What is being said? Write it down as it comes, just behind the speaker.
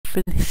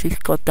finish this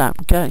goddamn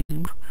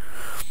game.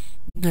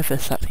 Never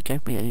exactly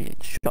gave me any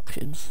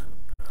instructions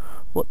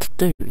what to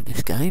do in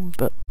this game,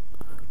 but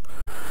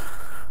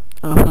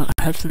I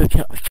had to look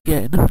it up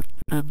again,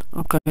 and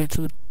I'm going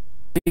to the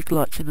big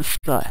lights in the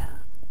sky.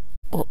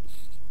 What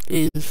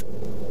is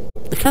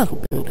the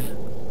council building?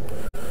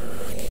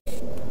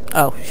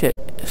 Oh shit,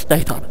 it's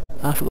daytime.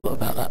 I forgot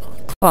about that.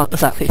 Can't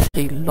exactly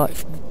see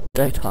lights in the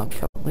daytime,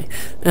 can we?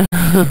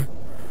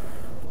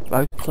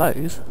 Road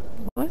closed?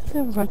 Why is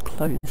there road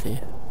closed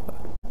here?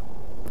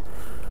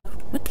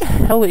 What the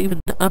hell even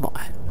am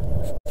I?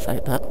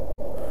 Saying that.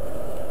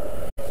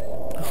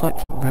 I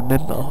can't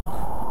remember.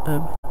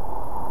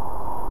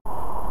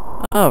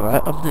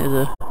 Alright, I'm near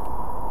the...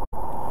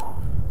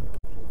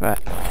 Right,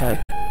 okay.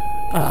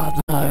 Oh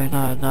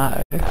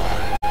no.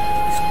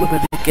 This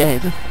woman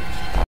again.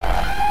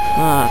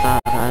 No,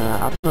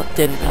 I'm not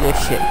dealing with this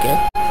shit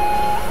again.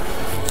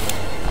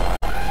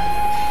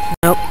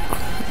 Nope.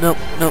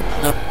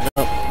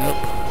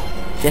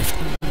 Just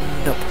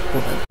nope,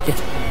 woman.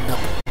 Just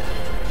nope.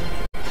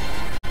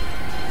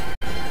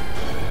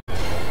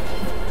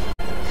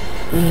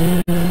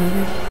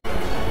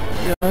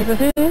 You over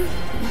here?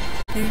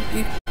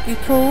 You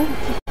cool?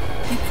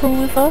 You cool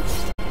with us?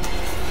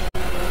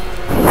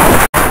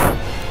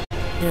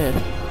 Yeah.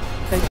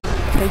 In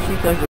case you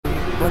guys are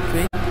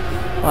wondering, I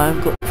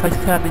haven't got face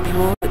cam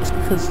anymore. It's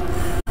because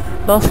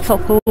last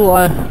couple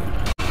what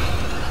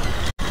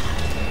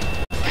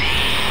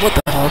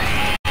the hell?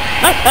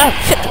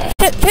 Shit!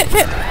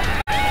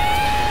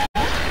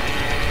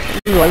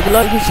 Anyway,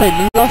 like I was saying,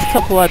 the last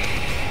couple I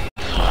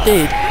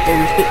did, there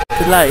was a bit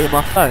delay in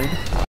my phone,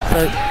 so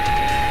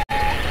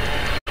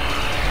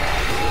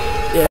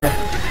yeah,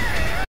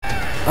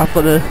 I've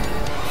got to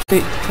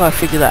try and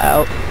figure that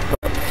out.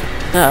 But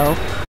now,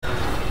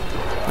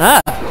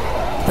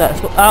 that's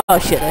what. Oh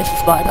shit! There's a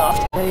spider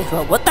after me as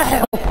well. What the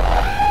hell?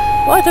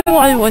 Why do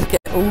I always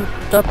get all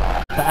the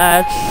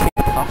bad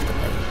shit after me?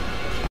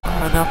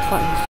 And I'll try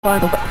and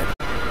find a weapon.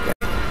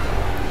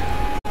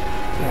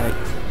 Right.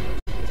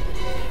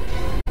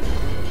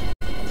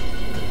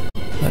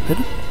 Weapon?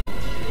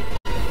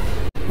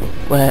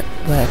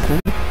 Weapon?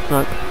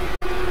 Nope.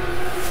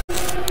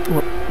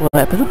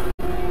 Weapon?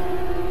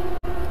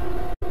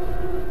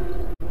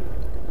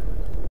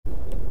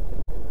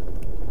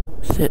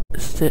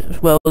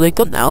 Sit. Well, they're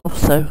gone now,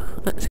 so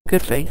that's a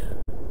good thing.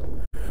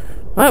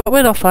 Right,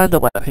 when I find a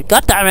weapon.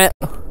 God damn it!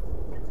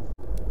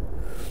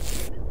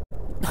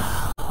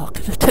 I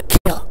could have took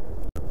you.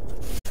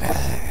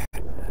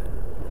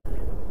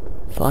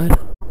 Fine.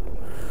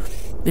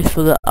 This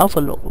was the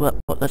other look what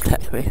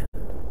attacked me.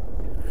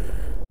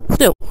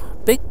 Still,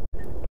 big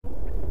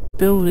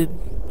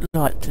building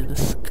lights in the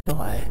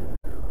sky.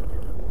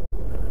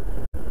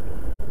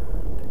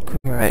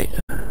 Great.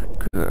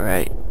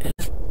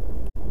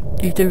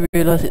 You do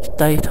realise it's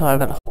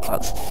daytime and I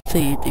can't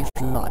see these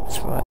lights,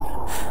 right?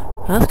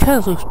 That's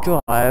Castle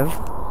Drive,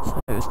 so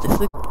is this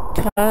the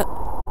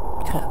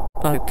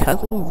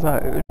Castle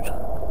Road?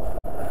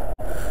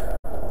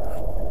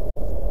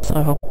 So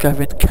I'm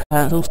going to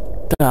Castle's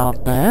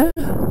down there.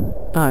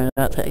 No,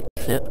 that's the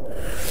exit.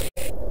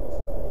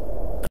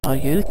 Are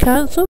you the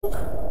council?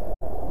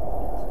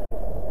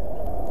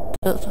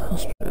 That's the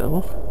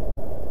hospital.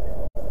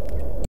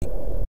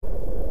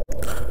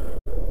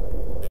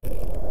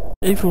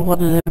 Either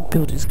one of them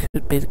buildings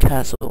could be the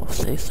council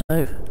office,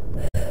 so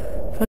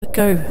if I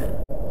go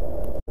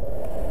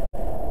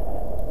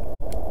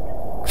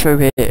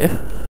through here,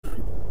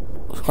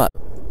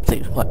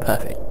 seems quite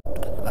perfect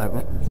at the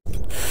moment.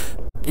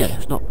 Yeah,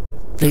 it's not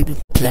leading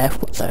to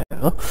left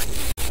whatsoever,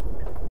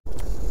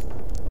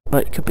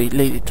 but it could be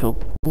leading to a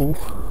wall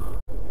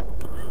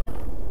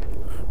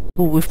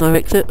with no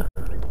exit.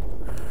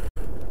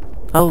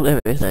 Oh, there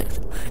it is,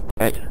 exit.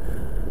 Great.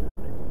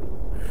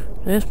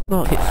 There's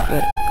Market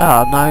Square.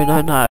 Oh,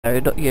 no,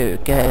 not you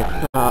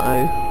again.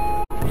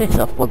 No. Piss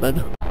off,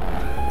 woman.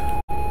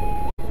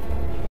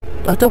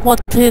 I don't want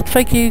it,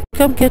 thank you.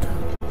 Come, kid.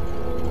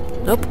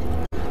 Nope.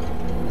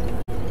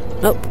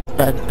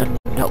 And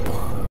nope.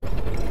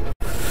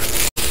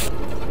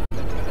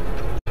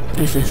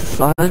 Is this a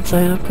sign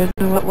saying I'm going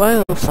the right way,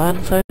 or a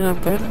sign saying I'm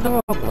going the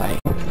wrong way?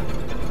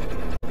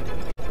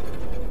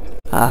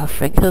 I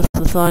think there's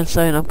a sign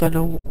saying I'm going the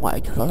wrong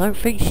way, because I don't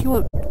think she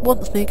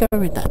wants me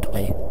going that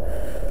way.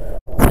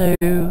 So...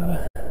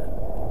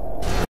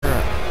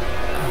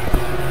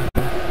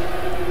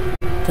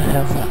 The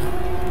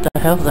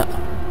hell's that?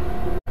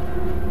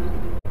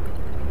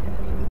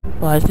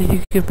 Why did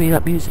you give me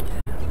that music?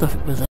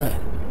 Nothing was there.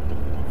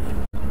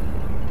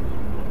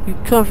 You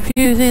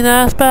confusing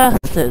ass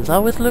bastards, I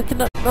was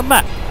looking at the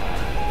map.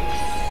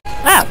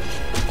 Ow!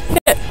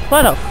 Shit!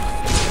 What up?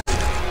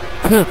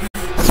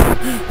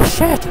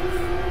 Shit!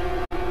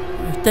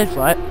 He's dead,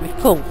 right? We're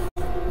cool.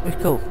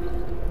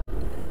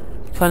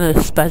 Kinda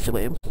spazzed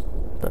with him,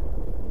 but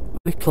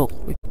we're cool.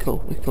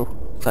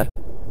 Okay.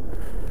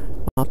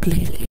 I'm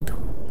bleeding.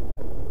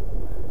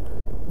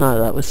 No,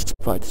 that was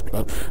spider's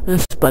blood.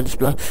 There's spider's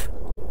blood.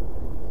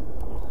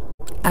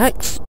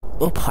 Axe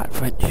or pipe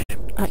wrench?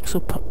 Axe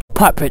or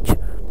pipe wrench?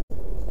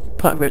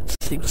 Pirate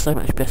seems so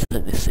much better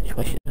in this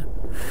situation.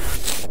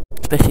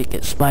 Especially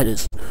against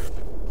spiders.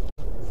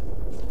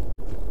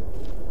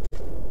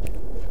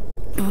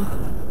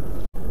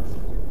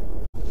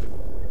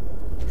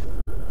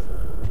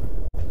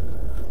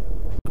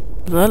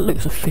 That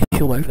looks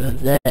official over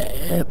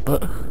there,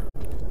 but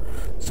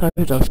so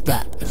does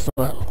that as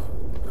well.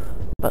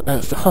 But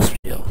that's the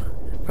hospital.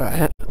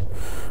 Right.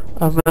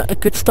 I'm at a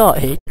good start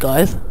here,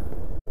 guys.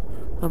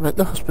 I'm at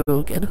the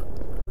hospital again.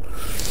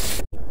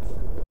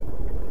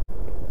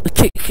 The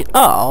chicken.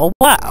 Oh,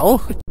 wow!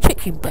 A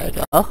chicken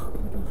burger. You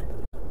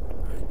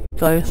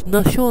guys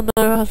sure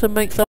know how to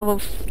make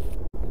someone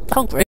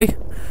hungry.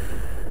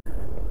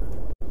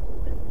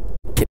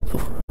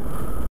 Typical.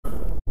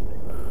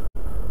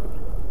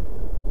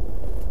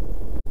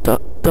 Oh,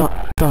 no.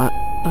 Oh,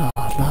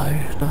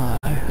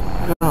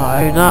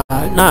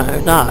 no.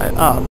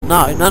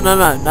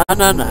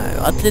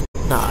 I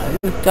didn't know.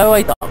 Go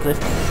away, darkness.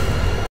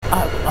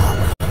 Oh,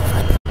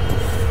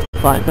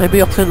 fine.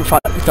 Maybe I couldn't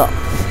fight the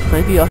darkness.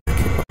 Maybe I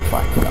cannot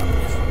fight the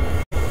darkness.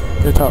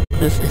 The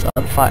darkness is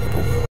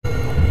unfightable.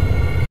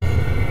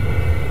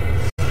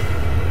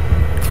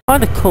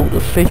 Kinda cool the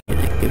vision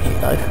it gives you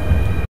though.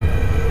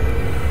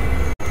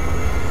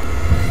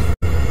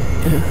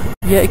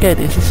 Yet again,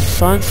 is this a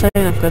sign saying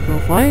I'm going the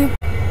wrong way?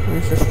 Or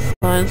is this a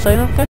sign saying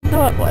I'm going the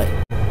right way?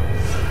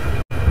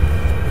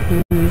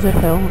 Who the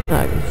hell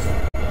knows?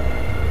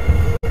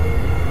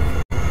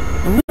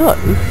 Hello?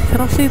 Can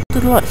I see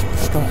the lights in the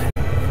sky?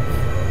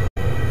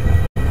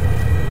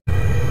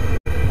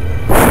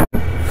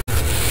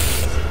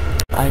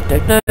 I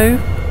don't know,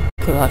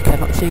 because I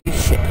cannot see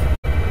shit.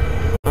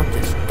 I'm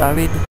just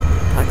going,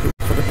 hoping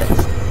for the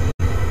best.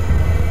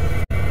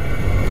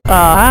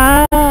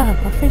 Ah!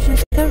 My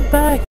vision's coming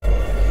back!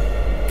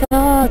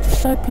 God, it's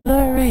so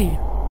blurry!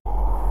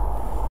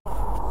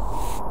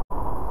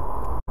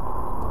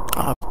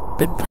 I've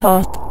been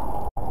past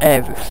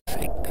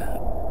everything.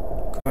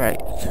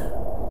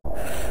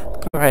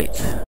 Great.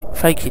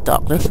 Thank you,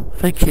 darkness.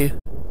 Thank you.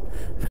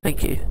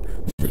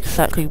 That's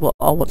exactly what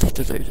I wanted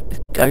to do.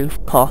 Go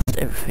past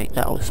everything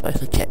that I was supposed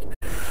to check.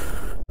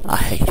 I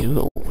hate you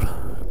all.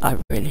 I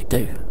really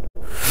do.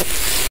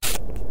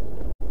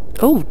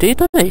 Oh,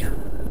 did I?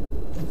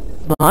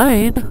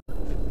 Mine?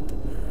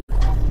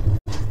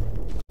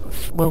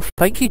 Well,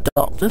 thank you,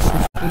 darkness.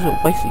 This was a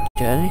wasted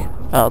journey.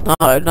 Oh,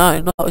 no,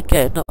 not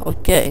again.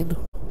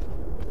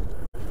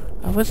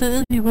 I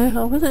wasn't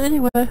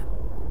anywhere.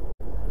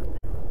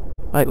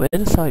 Wait, where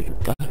did the siren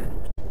go?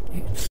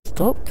 You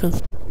stop,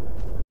 because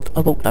I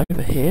walked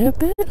over here a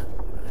bit?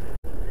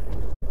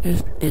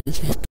 Is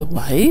this the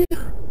way?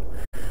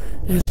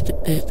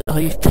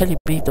 Are you telling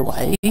me the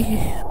way,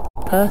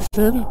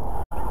 person?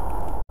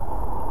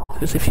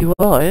 Because if you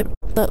are,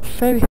 that's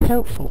very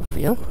helpful for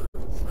you.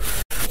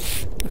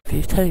 If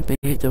you're telling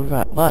me the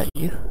right way.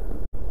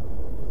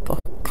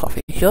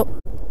 Coffee shop.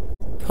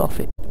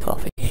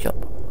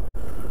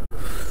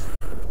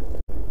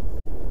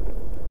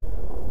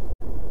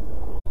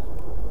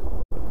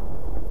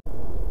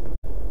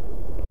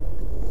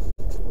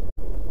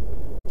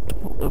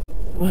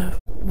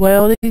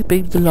 Well, these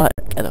beams of light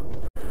together.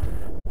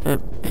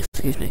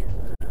 Excuse me.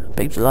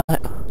 Beams of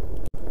light.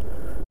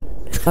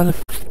 It's kind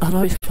of, I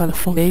know it's kind of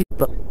foggy,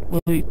 but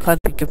will you kind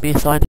of give me a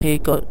sign here,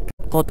 God,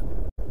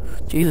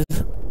 Jesus,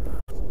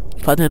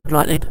 thunder and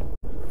lightning,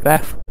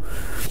 wrath.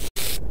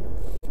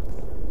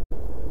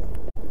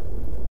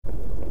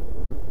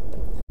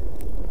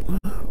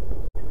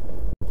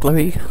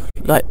 Glowy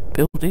light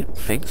building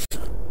things.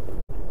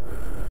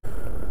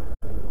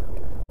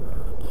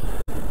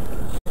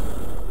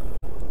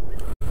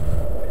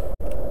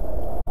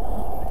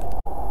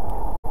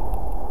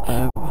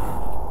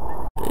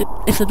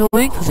 It's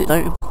annoying because it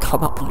don't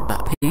come up on the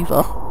map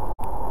either.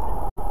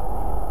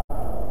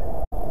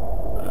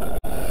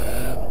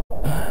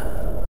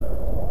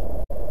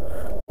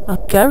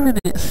 I'm gathering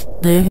it's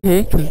near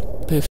here because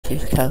there's two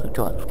counter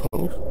drive, of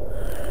course.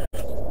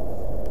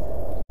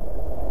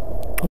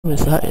 What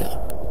is that here?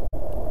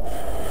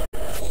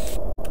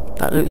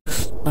 That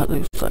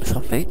looks like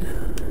something.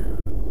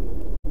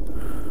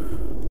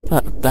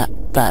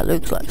 That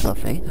looks like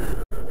something.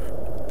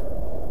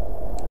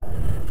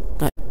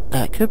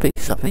 That could be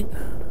something.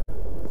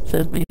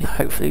 There's me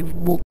hopefully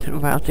walking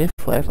around here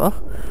forever.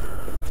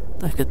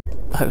 I could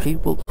hopefully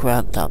walk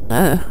around down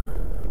there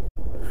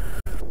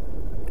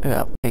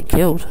without being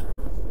killed.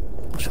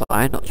 I'll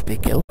try not to be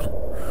killed.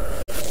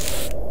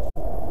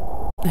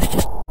 Let's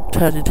just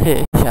turn in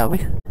here, shall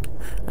we?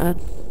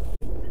 And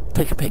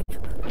take a peek. The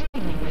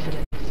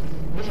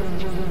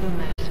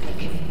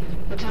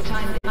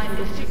time behind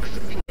is 6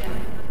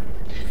 p.m.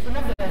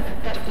 Remember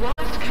that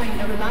whilst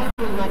carrying a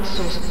reliable light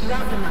source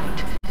throughout the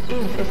night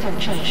is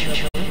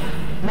essential.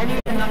 Many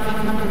are not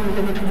numbering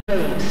the little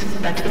waves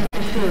that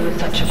interfere with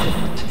such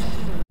equipment.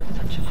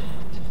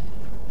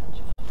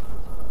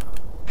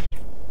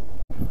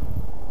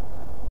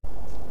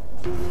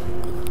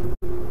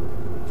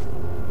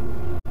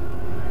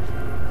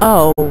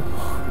 Oh.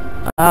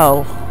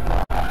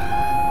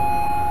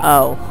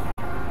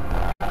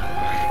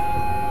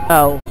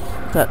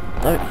 That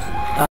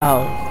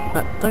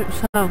don't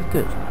sound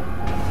good.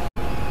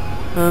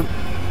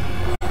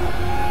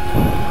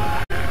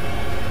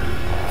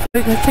 I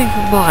think I changed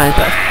my mind.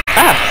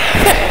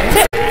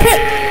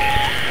 Shit!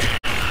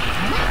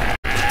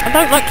 I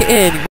don't like it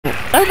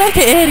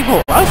here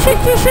anymore. Oh shit!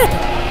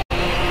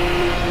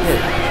 Yeah,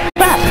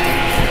 bastards!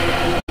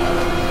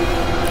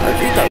 I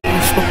think that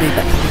will stop me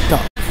back to the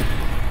dark.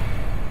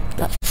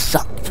 That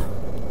sucked.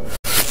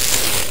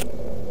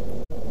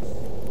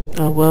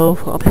 Oh well,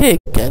 I'm here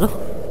again.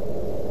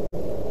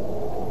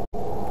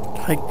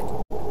 Thank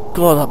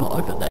God I'm not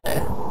over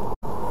there.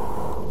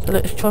 So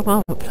let's try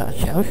my other plan,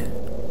 shall we?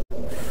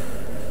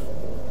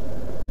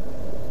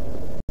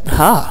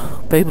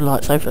 Aha! Beam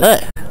lights over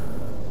there.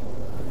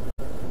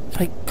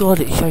 Thank God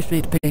it shows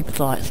me the beam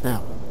lights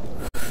now.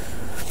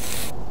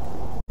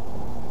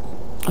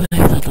 At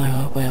least I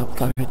know where I'm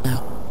going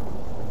now.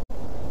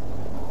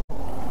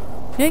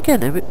 Yeah,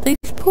 again, these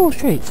poor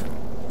trees.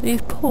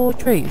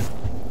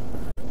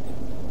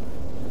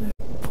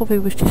 Probably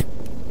was just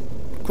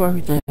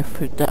growing there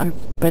for their own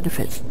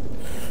benefits.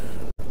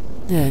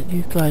 Yeah,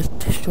 you guys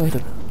destroyed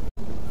them.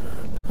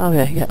 Oh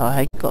yeah,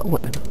 I ain't got a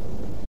weapon.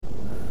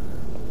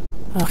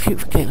 I keep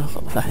forgetting I've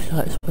got a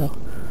flashlight as well.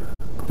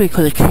 Probably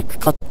because I keep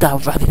goddamn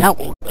running out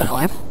all the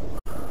time.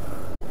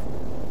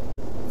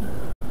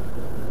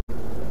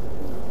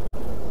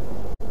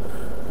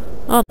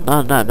 Oh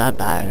no,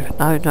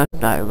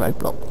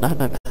 Roadblock, no.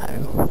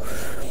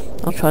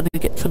 I'm trying to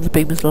get some of the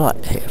beamers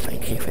light here,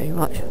 thank you very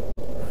much.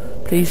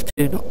 Please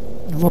do not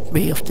rob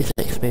me of this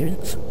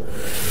experience.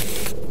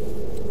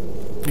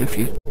 If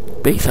you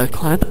be so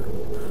kind.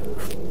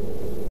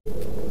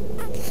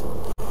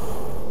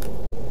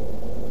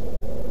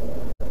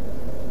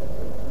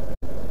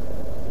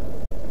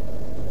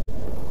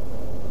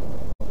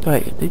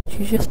 Wait, did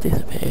you just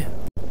disappear?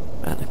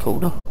 Around the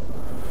corner?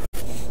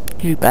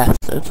 You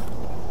bastard.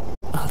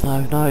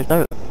 Oh no,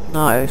 don't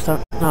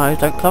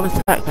come and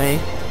attack me.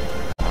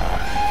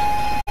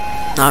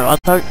 No, I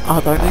don't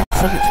need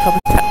something to come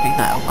and attack me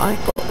now. I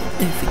ain't got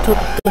anything to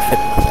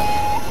defend myself.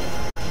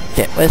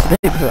 Shit, where's the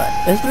beams at?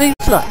 Where's the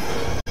beams at?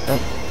 Oh,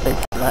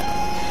 beams at.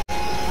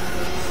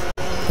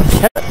 There's a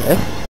shed up there.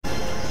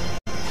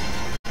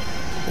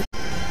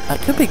 That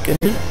could be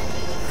good.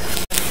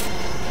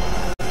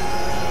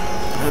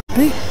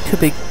 Could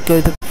be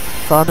good and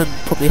fun and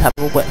probably have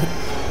a weapon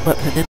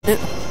in it.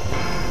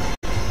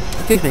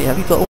 Excuse me, have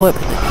you got a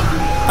weapon in it?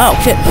 Oh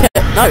shit,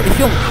 no, it's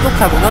your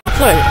camera, I'm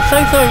sorry,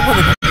 so sorry,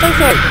 Monica, so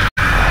sorry.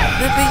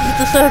 Didn't mean to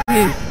disturb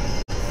you.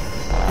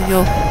 In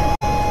your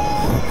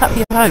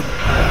happy home.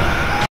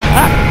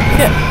 Ah,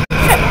 shit,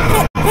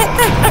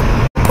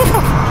 push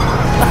off.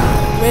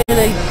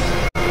 Really?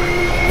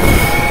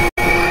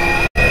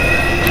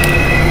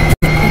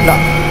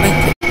 Look,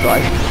 make it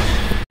right.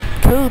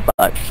 Killed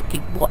by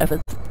fucking whatever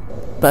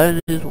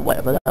burners,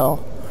 whatever they are.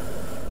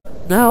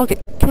 Now I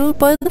get killed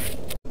by the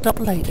f***ed-up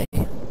lady.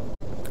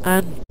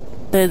 And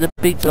there's a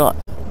big light.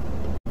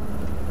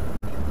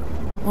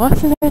 Why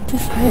did they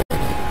disappear?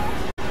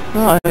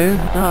 No,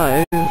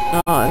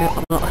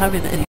 I'm not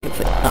having any of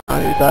it.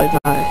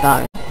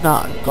 No,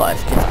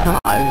 guys, just no.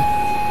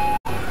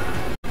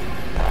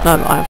 No,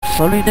 I'm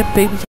following the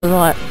beams of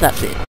light,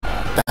 that's it.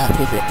 That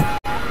is it.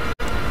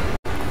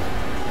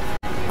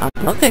 I'm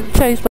not getting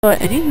chased by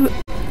any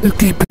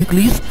ugly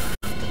pigglies.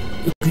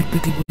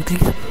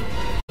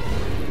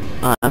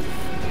 I'm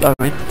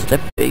going to the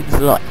beams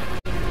of light.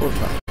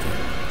 Also.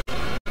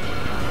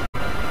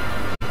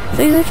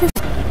 See, they just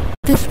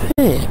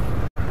disappear.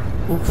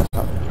 Also.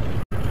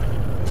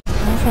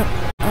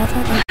 I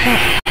don't know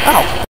how.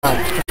 Oh!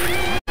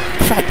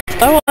 Shit!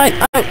 Go away!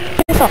 Oh!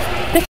 Piss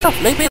off!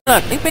 Leave me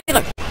alone!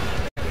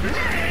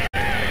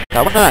 Go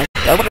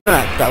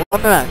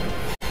on around!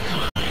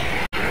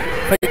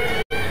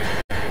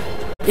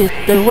 Is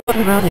there a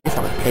weapon around here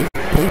somewhere, please?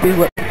 Please be a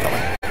weapon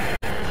somewhere.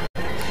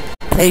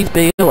 Please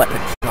be a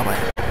weapon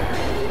somewhere.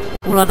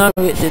 All I know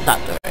it's in that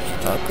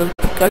direction, so I'm gonna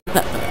go in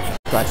that direction,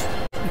 guys.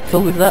 You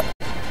cool with that?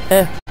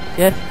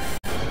 Yeah?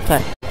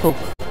 Okay, cool.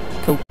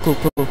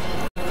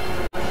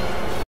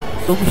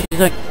 As long as you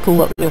don't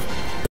call up your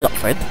duck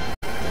friend,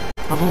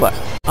 I'm alright.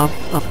 I'm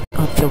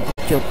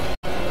chill.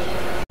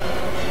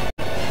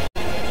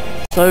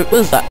 So it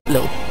was that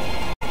little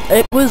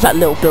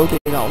building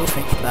I was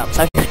thinking about,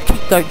 so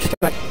keep going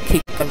straight,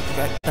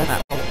 don't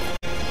have to.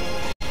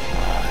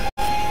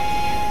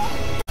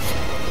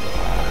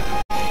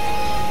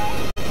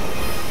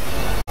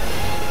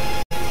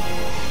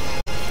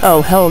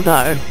 Oh hell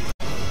no.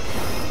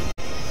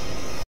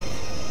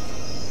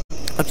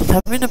 I'm just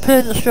having a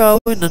pleasant stroll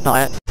in the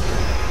night.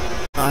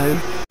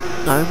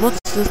 No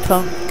monsters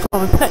come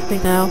attack me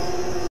now.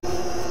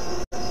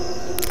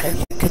 As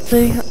you can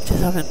see, I'm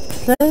just having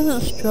a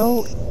pleasant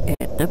stroll in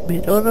the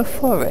middle of the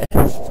forest.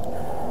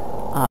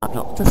 I'm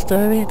not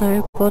disturbing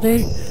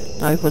nobody.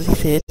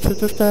 Nobody's here to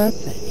disturb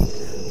me.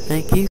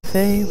 Thank you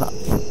very much.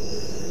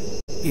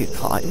 You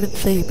can't even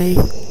see me.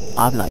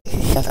 I'm like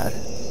a shadow.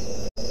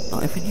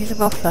 Not even using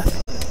my flash.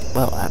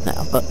 Well, I am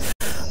now, but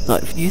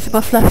not even using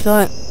my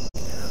flashlight.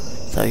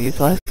 So you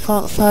guys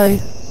can't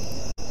say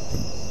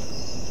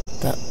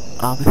that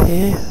I'm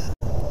here.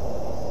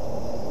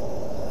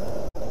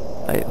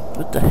 Wait,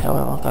 what the hell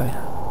am I going?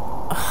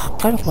 Oh, I'm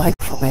going away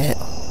from it.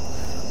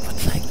 For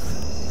God's sake.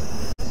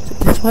 Is it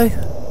this way?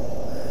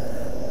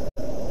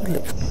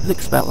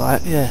 Looks about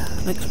right, yeah.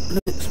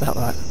 Looks about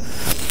right.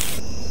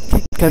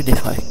 Keep going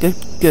this way. Good.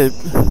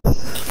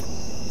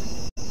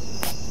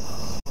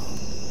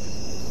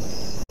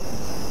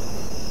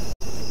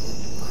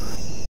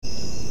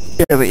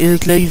 There it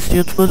is, ladies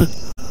and gentlemen.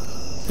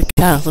 The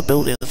council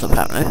buildings,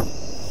 apparently.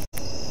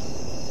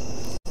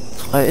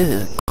 So it is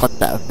in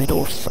goddamn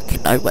middle of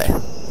fucking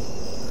nowhere.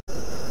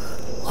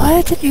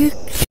 Why did you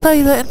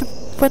say that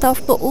when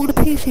I've got all the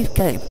pieces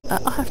game?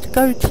 I have to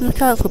go to the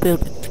council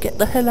building to get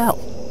the hell out.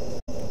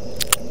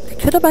 You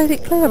could have made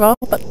it clearer,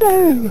 but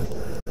no!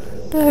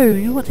 No,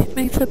 you wanted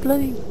me to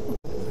bloody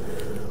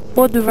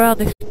wander around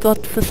this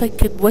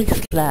godforsaken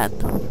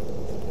wasteland.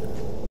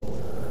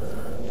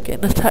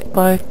 Getting attacked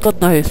by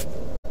God knows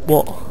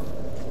what.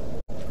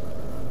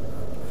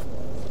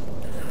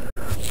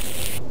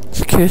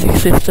 Security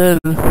system,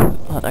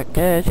 I don't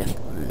care, just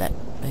let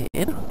me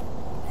in.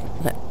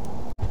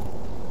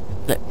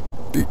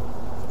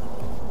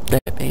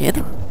 Let me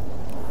in.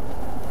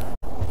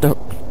 Do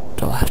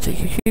I have to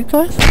use you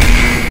guys?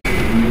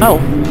 Oh,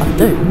 I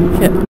do,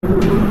 shit.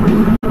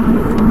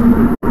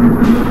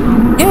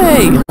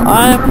 Yay!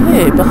 I'm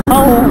here,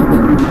 behold!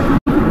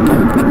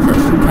 Don't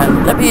access the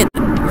code. Let me in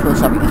before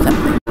something is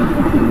happening.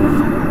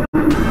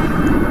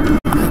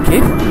 Thank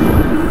you.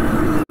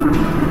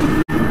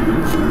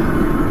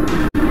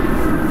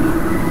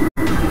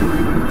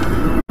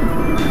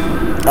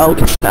 Oh,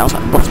 it sounds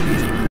like boss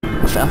music.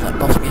 It sounds like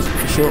boss music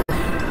for sure.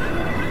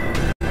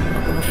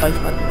 I'm gonna face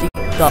my deep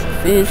dark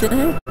fears in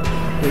here.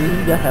 Who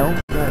the hell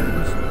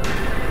knows?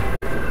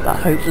 But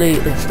hopefully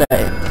they're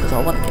staying, because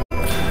I want to get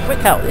the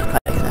frick out of this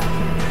place now.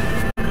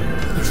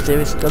 This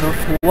series has gone on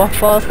for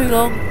far too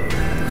long.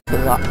 For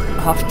like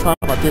half the time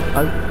I didn't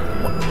know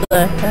what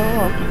the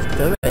hell I was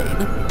doing.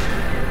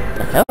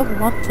 The hell?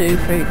 1, 2,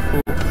 3,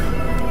 4,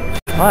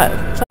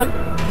 5. So,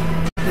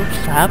 your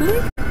family?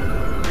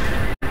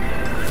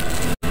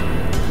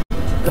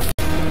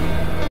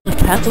 The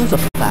candles are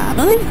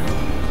family?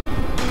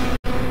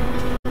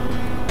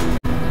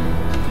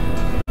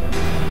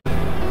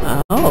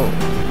 Oh.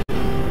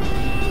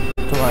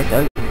 Do I go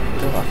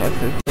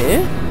through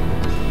here?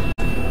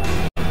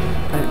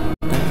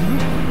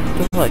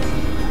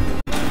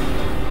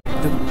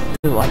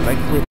 Do I break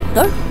the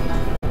window?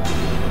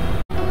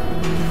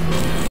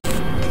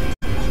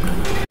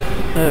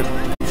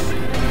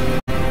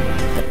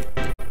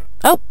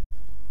 Oh!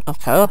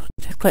 Okay, I'll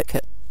just click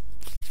it.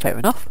 Fair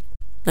enough.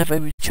 Never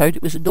even showed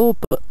it was a door,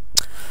 but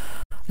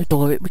a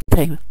door it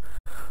became.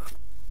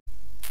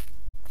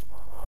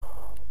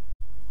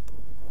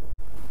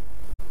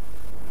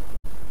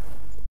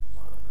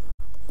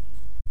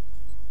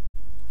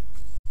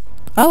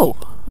 Oh!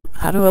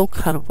 Hanwell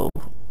Cannibal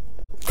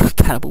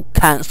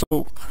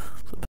cancel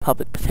for the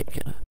public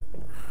protection.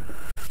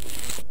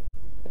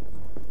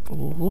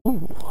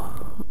 Ooh.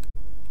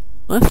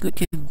 Nice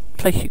looking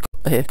place you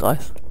got here,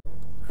 guys.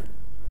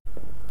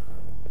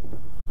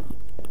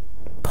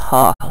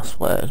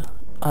 Password.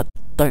 I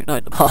don't know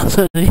the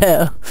password.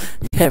 Yeah,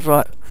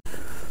 right.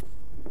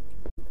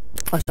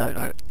 I don't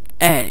know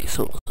any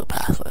sorts of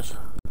passwords.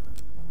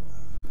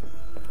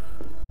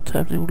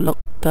 Terminal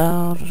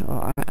lockdown.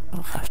 Alright,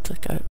 I'll have to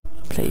go.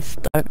 Please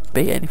don't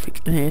be anything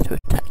in here to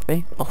attack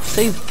me. Oh,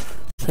 seems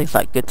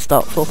like a good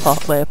start for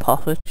where a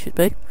password should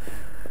be.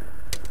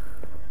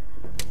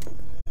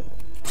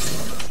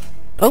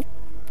 Oh,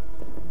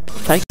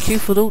 thank you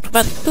for the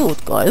automatic doors,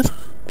 guys.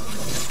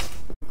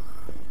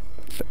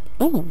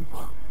 Oh,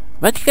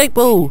 magic 8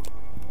 ball.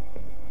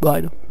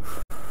 Right.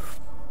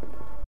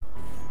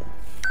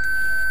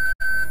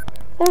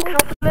 All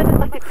councillors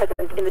must be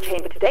present in the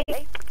chamber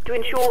today to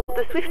ensure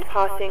the swift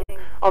passing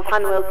of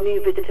Hanwell's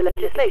new visitor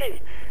legislation.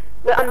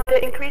 We're under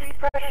increased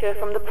pressure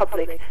from the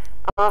public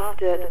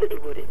after the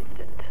Littlewood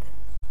incident.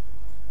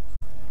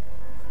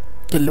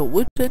 The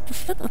Littlewood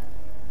incident?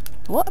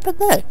 What happened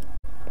there?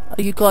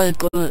 Are you guys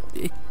gonna...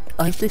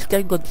 Is this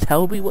game gonna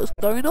tell me what's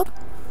going on?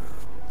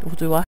 Or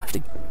do I have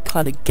to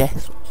kind of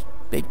guess what's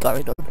been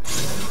going on?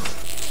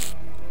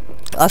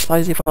 I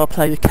suppose if I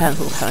play the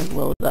cancel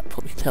Hanwell, that'll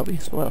probably tell me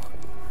as well.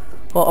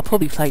 Well, I'll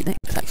probably play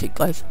next actually,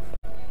 guys.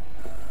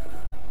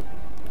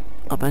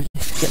 I managed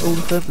to get all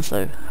of them,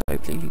 so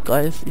hopefully you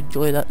guys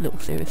enjoy that little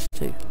series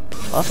too.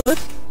 Password?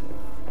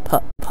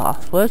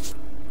 Passwords?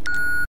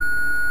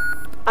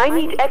 I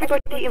need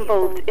everybody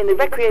involved in the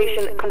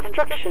recreation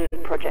construction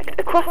project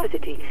across the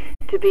city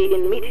to be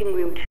in meeting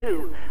room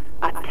 2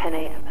 at 10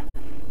 AM.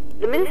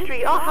 The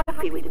Ministry are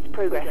happy with its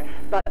progress,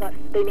 but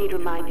they need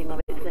reminding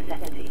of its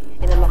necessity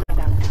in a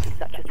lockdown city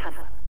such as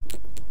Hanwell.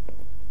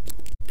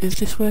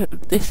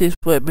 This is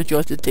where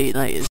majority of the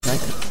DNA is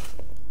taken.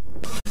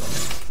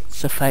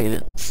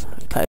 Surveillance.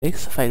 Okay,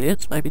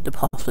 surveillance, maybe the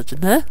password's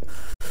in there.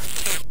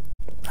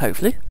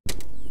 Hopefully.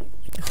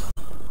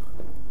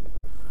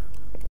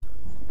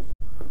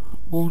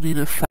 Warning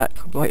of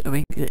fact, wait a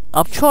minute.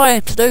 I'm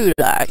trying to do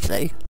that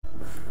actually.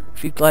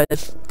 if you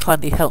guys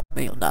kindly help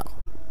me on that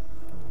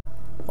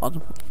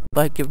one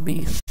by giving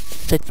me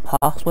Sid's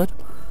password.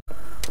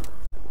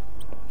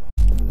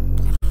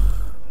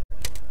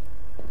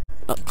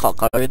 I can't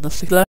go in the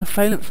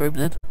surveillance room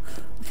then.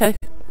 Okay,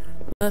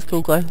 that's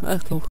cool guys,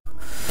 that's cool.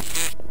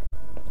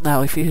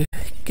 Now if you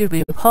give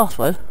me a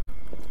password,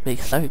 I'd be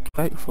so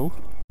grateful.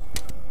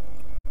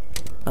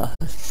 Oh,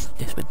 this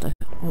window.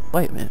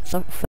 Wait a minute,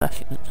 something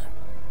flashing in there.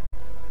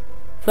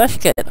 Flash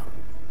again!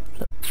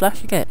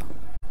 Flash again!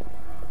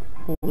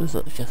 Or was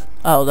that just...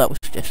 Oh, that was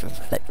just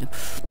reflecting.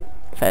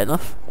 Fair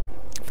enough.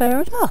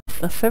 Fair enough.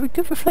 That's very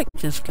good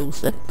reflection skills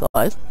there,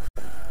 guys.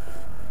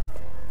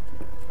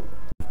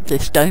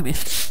 This game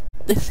is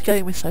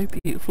so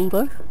beautiful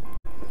though.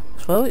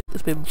 As well,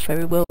 it's been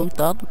very well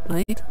done,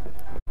 made.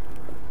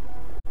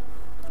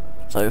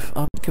 So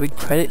I'm giving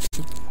credits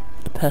to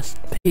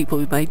the people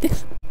who made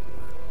this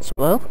as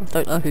well. I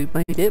don't know who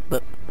made it,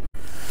 but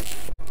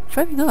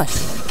very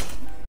nice.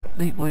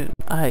 Meeting room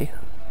A.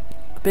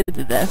 I've been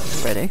in there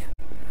already.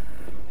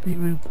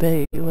 Meeting room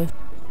B. Where's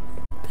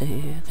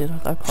B? Did I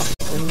go past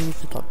B?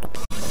 Did I not?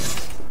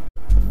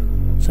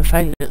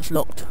 Surveillance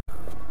locked.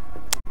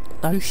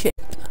 No shit.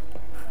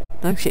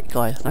 No shit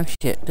guys, no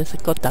shit. There's a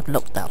goddamn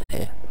lockdown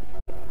here.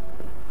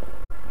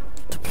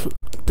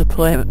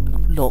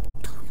 Deployment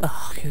locked.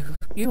 Oh,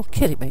 you're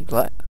kidding me,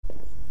 right?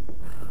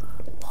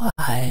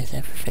 Why is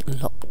everything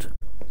locked?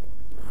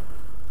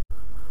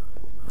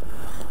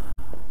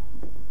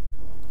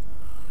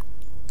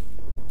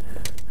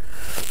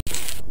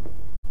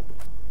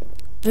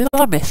 Did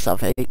I miss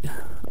something?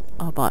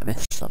 I might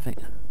miss something.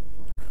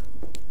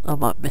 I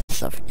might miss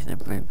something in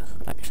the room,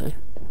 actually.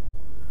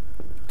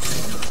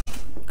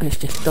 Let's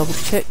just double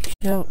check,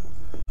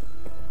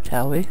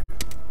 shall we? In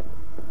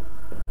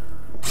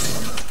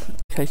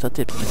case I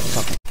did miss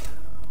something.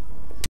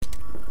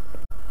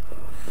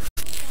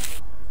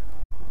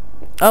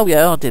 Oh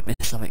yeah, I did miss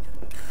something.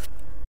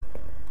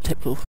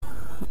 Typical.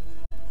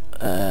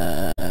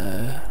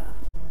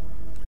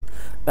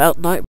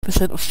 About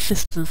 90% of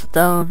systems are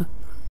down.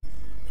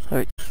 So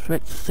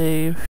expect to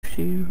see a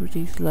few of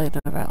these laying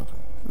around.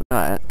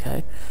 Right,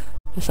 okay.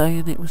 They're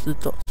saying it was the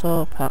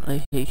doctor,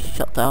 apparently he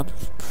shut down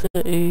the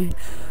city.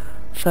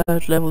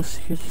 3rd level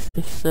security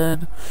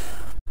system.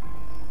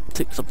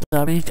 Took some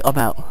damage, I'm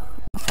out.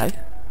 Okay.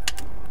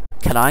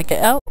 Can I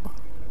get out?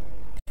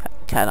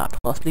 Can I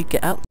possibly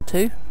get out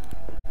too?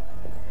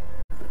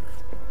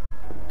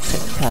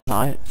 Can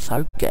I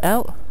so get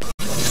out?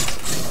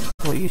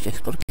 Or you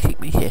just gotta keep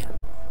me here?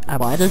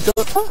 Am I the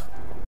doctor?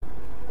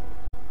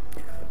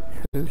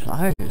 Who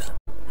knows?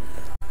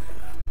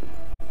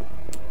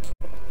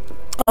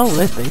 Oh,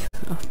 there's me.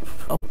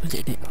 Oh, was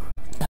it? No,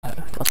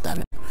 god damn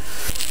it.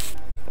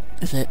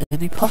 Is there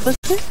any password?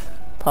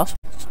 Password?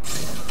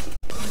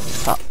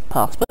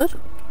 Password?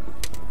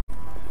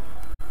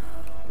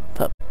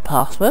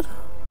 Password?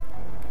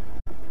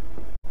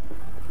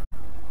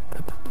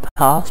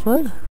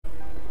 Password?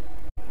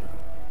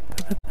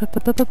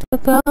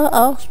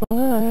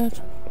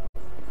 Password?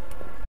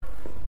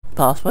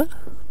 Password?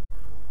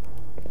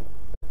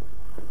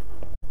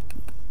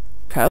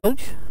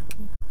 Couch?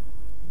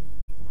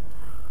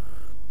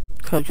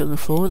 Couch on the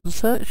floor and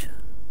search?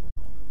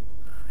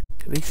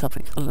 Could be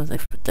something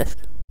underneath the desk.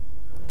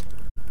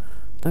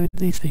 Knowing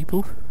these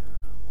people,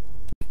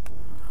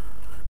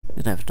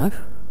 you never know.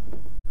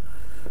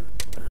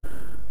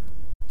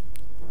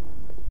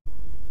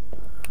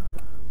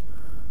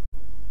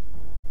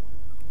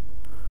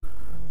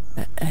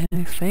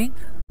 Anything?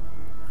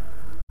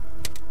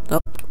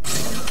 Nope.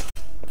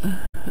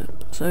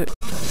 So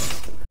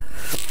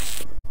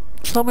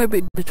somewhere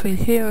between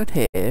here and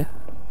here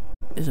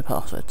is a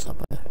password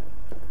somewhere.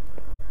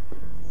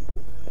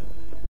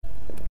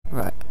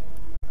 Right.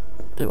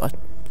 Do I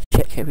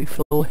check every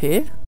floor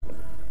here?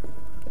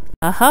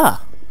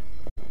 Aha!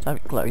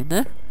 Something glowing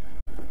there.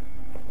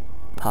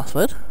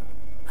 Password.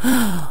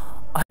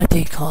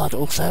 ID card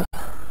also.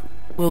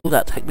 Will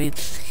that take me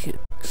into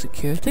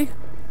security?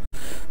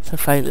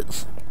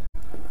 Surveillance.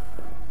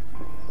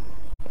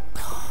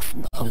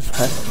 That was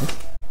perfect.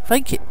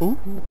 Thank you. Ooh.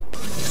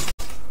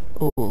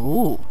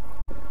 Ooh.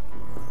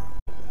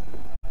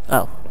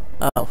 Oh.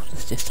 Oh,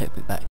 let's just take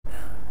me back.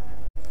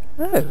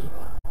 Oh.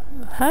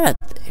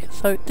 Handy.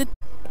 So it did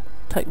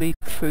take me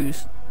through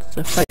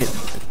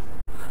surveillance.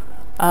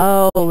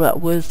 Oh, that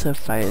was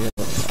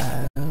surveillance.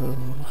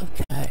 Oh,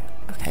 okay.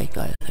 Okay,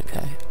 guys,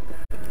 okay.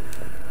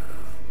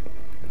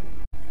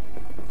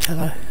 Can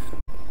I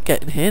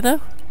get in here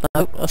now?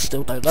 No, I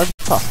still don't know the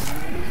path.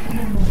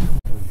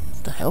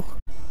 What the hell?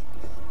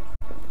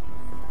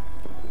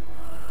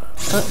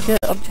 Yeah,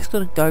 I'm just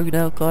gonna go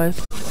now,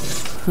 guys.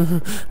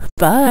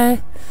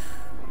 Bye!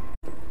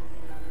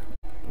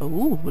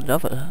 Ooh,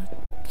 another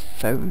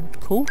phone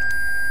call.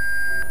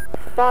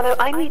 Barlow,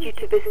 I need you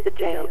to visit the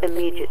jail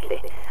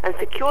immediately and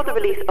secure the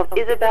release of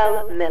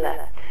Isabel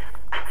Miller.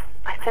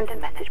 I sent a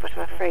message, but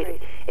I'm afraid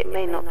it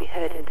may not be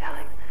heard in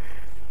time.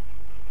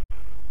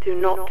 Do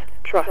not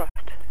trust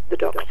the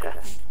doctor.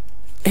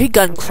 He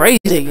gone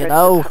crazy, you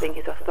know. Having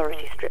his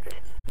authority stripped.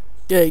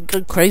 Yeah, he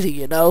gone crazy,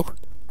 you know.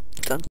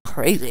 gone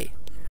crazy.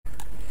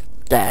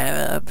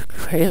 Damn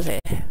crazy.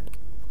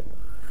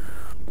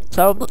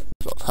 So I'm not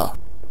doctor.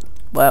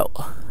 Well,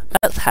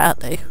 that's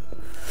handy.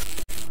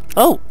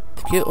 Oh,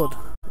 computer.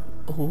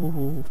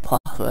 Oh,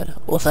 password.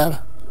 Awesome.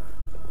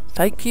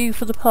 Thank you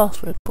for the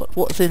password.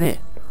 What's in it?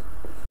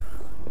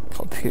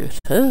 Computer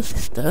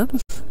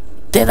systems.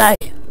 Delay.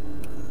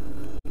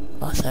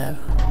 Awesome.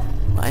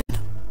 Mine.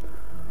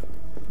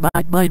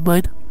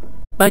 Mine.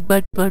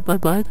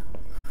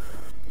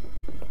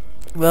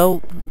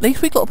 Well, at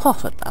least we got a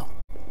password now.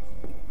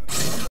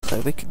 So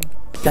we can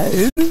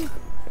go.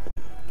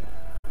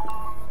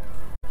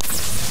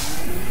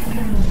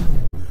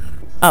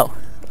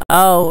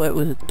 Oh, it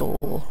was a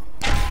door.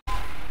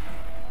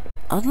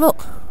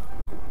 Unlock.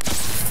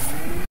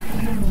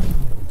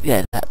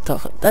 Yeah, that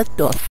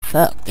door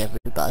fucked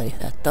everybody.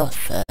 That door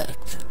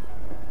fucked.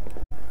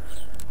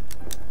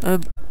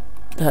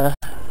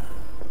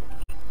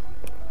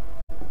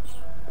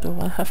 Do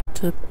I have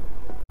to...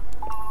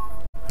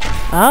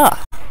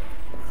 Ah!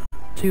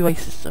 Two-way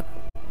system.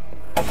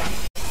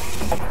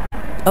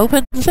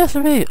 Open the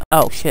sesame!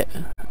 Oh shit.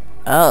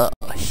 Oh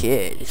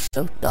shit, it's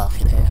so dark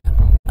in here.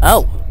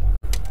 Oh!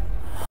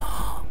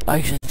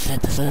 Motion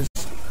sensors.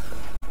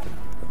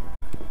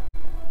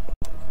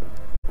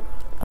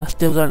 I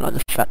still don't like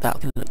the fact that I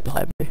can look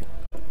behind me.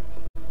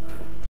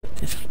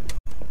 Just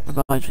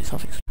reminds me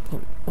something's...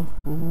 Oh.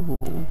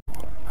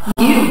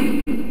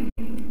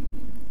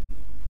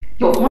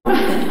 You're one of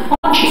them,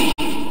 aren't you?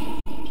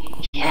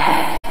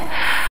 Yes, I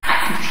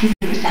can see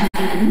the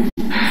resemblance.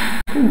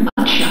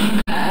 Much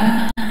younger.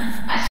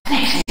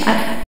 Fascinating.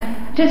 I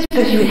don't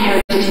suppose you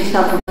inherited his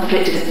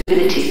self-inflicted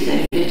abilities,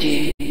 though, did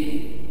you?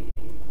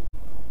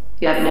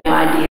 You have no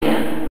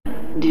idea,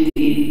 do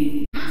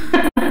you?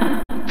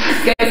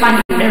 Go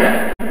find a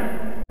mirror.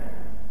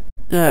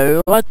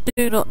 No, I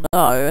do not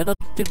know, and I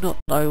do not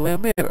know where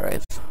mirror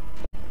is.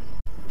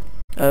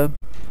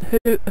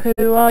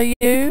 Who are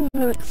you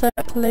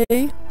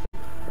exactly?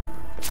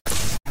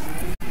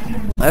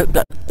 Oh,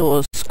 that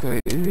door's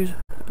screwed.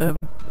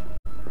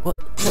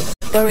 What's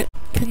going...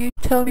 Can you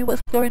tell me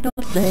what's going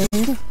on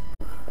then?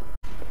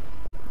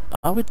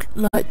 I would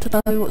like to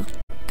know what's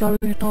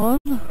going on.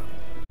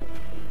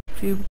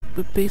 If you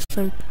would be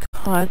so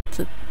kind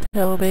to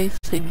tell me,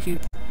 since you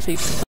seem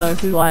to know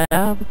who I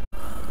am.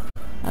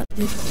 At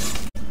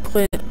this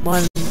point in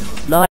my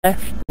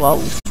life...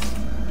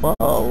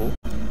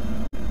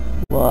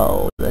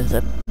 Whoa, there's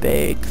a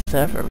big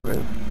server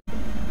room.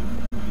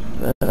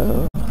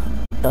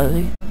 Does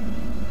he?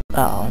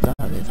 Oh, no,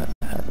 he doesn't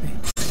have me.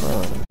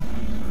 Whoa.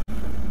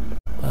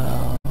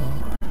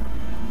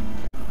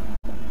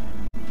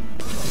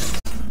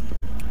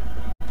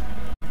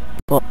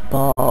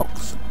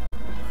 Box.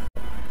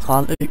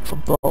 Can't loot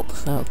from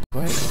box, that's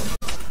great.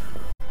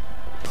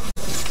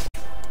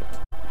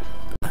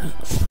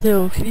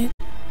 Still, can you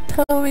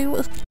tell me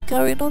what's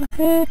going on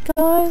here,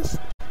 guys?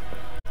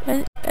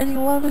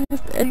 Anyone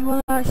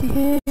actually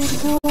here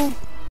anymore?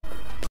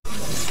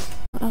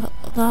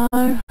 No.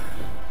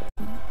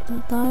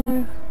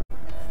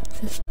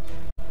 Just...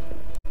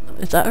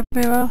 Is that a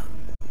mirror?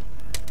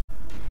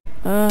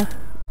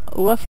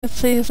 All I can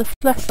see is a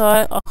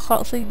flashlight. I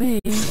can't see me.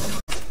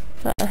 If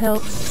that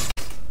helps.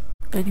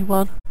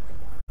 Anyone?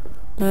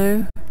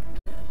 No.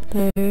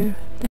 Okay.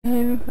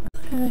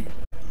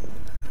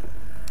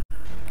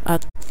 I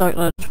don't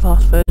know the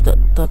password,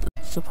 that doesn't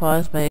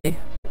surprise me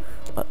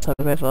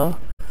whatsoever.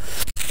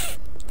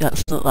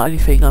 That's not the only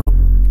thing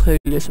I'm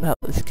clueless about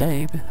this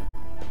game.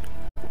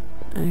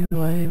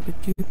 Anyway, would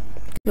you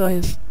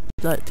guys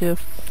like to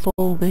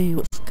inform me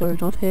what's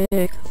going on here?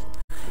 'Cause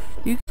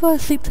you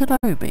guys seem to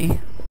know me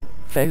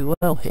very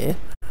well here,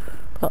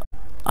 but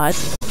I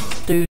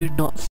do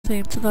not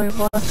seem to know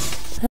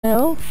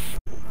myself.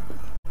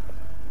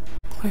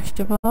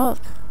 Question mark.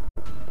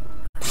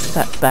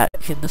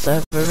 Back in the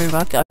server room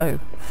I go.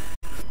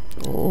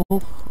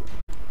 Oh,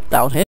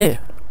 down here.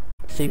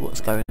 See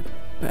what's going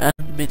on.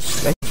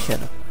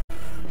 Administration.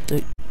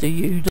 Do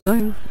you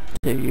know?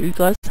 Do you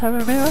guys have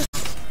a mirror?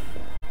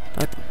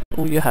 No,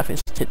 all you have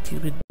is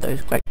tinted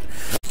windows.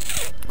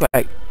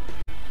 Great.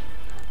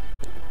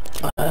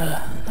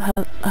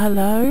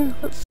 Hello?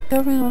 What's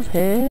going on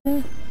here?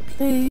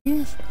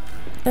 Please,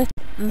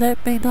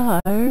 let me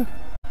know.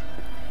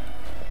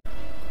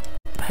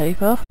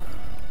 Paper.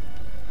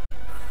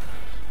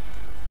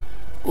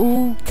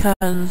 All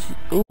cans.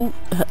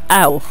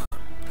 Ow.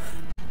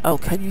 Oh,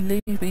 can you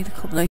leave me the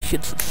combination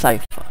to the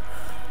safe?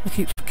 I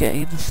keep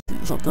forgetting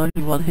I'm the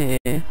only one here.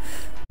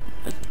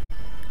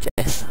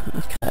 Jess.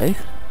 Okay,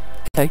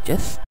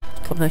 Jess.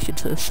 Combination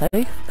to the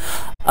safe.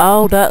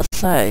 Oh, that's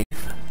safe.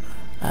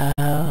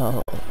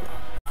 Oh.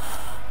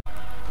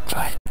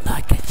 Right,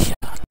 I get you.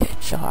 I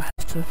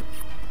have to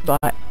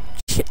write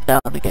shit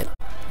down again.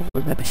 I'll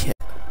remember shit.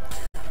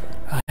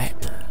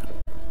 Right.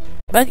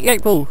 Magic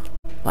 8 ball.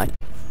 Mine.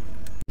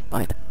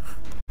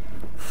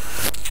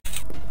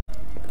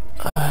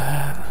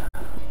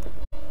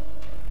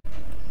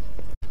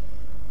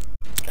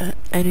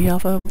 Any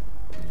other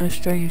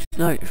strange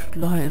notes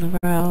lying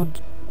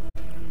around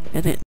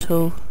in it at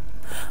all?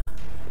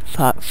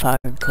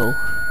 phone call.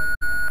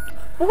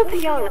 Walter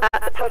Young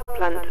at the power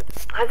plant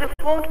has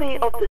informed me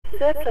of the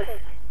surplus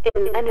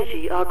in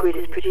energy our grid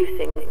is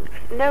producing.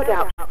 No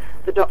doubt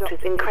the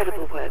doctor's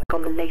incredible work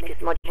on the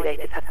latest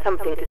modulators has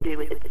something to do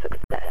with its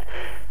success.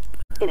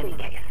 In any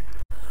case,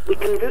 we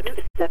can route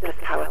the surplus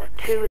power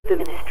to the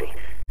Ministry.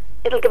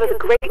 It'll give us a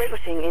great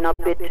footing in our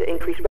bid to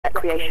increase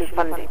recreation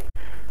funding.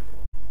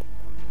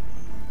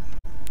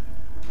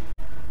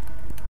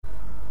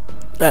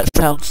 That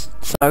sounds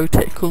so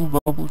typical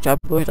mumble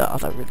jumbo that I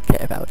don't really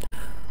care about it.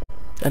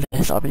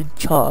 Unless I'm in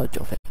charge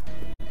of it.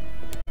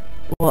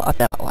 Well, I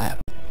doubt I am.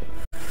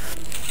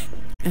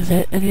 Is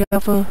there any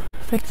other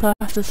things I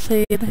have to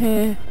see in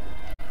here?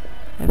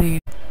 Any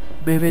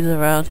movies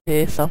around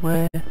here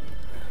somewhere?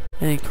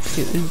 Any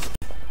computers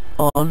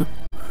on?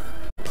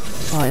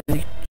 By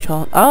any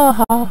chance?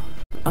 Aha!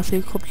 I see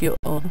a computer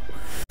on.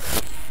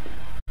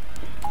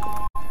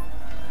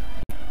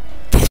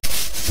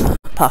 Yes!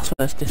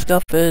 Passwords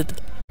discovered.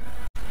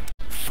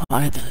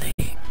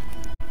 Finally.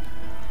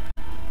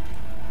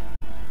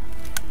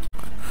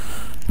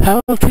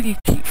 How can you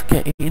keep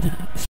forgetting?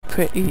 It's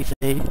pretty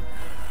easy.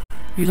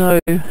 You know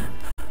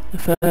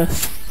the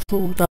first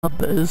 4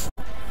 numbers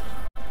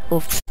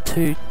of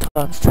 2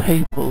 times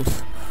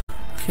tables. I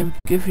can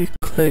give you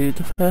a clue.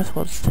 The first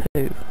one's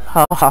 2.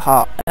 Ha ha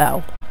ha.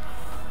 Ow.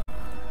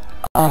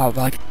 Oh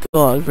my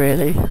god,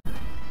 really?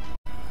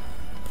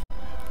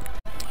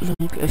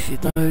 Look, as you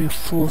know,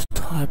 4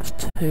 times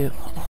 2.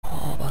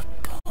 Oh my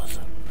god.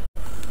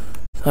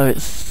 So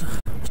it's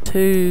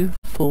 2,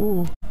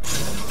 4,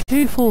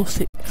 2, 4,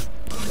 6.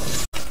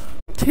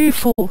 2,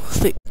 4,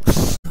 6,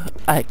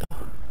 8.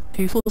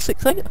 2, 4,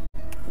 6, 8?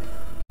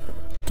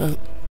 That's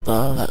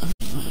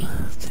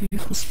 2,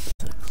 4,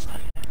 6, 8.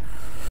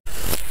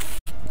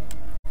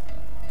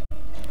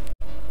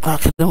 I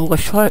can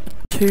always try it.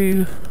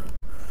 2,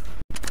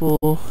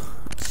 4,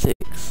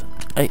 6,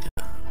 8.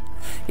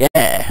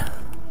 Yeah!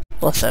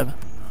 Awesome.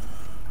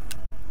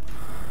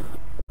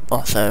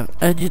 Awesome.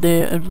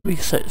 Engineer and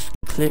Research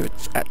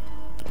Clearance Act.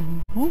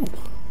 Ooh.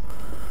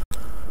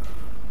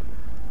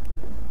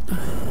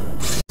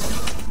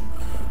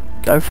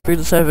 Go through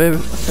the server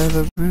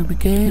room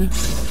again.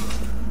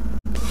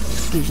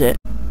 Is it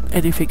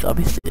anything I'm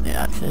missing it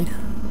actually?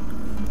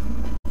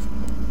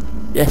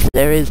 Yes,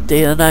 there is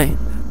DNA.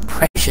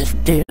 Precious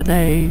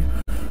DNA.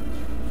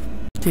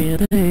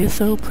 DNA is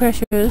so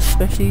precious,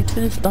 especially to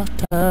this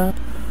doctor.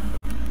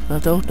 I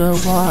don't know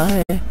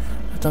why.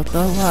 I don't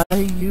know why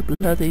you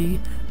bloody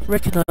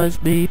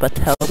recognize me, but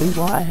tell me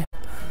why.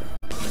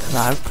 'Cause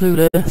I'm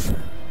clueless.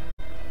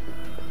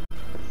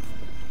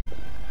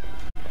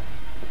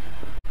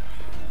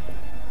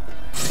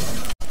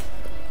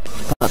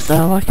 But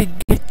now I can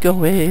get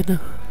going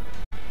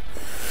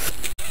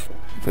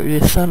through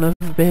this son of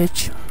a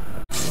bitch.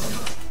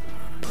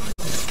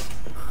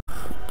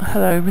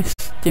 Hello,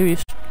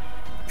 mysterious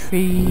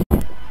tree.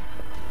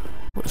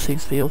 What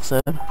seems to be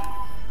awesome.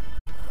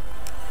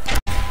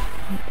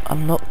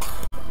 Unlock.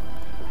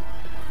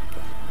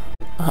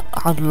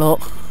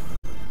 Unlock.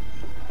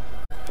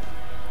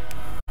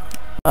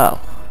 Oh.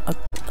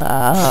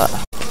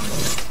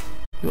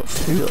 You got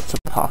 2 lots of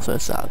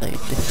passwords that I need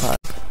this time.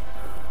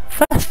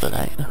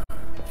 Fascinating.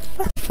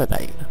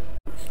 Fascinating.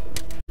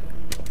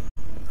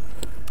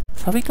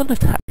 Something gonna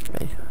attack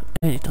me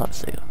anytime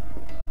soon.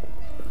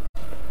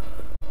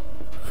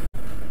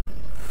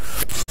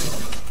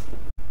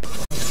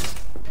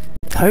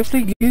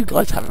 Hopefully you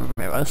guys have a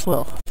mirror as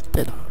well.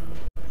 Then.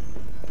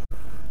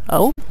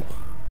 Oh.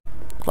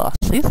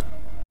 Glasses.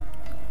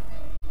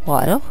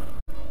 Wire.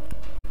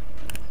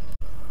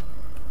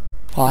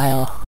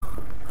 Wire.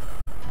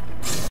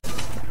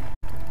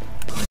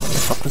 What the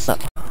fuck was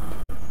that?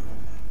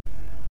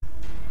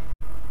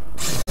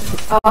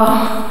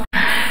 Oh,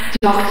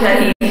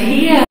 Doctor, he's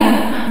here.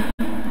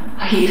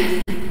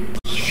 He's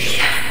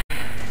here.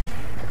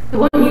 The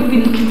one you've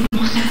been looking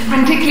for so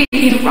frantically,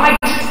 he's right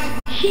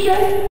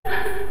here.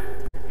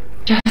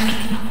 Just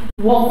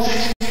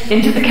waltzed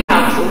into the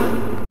council.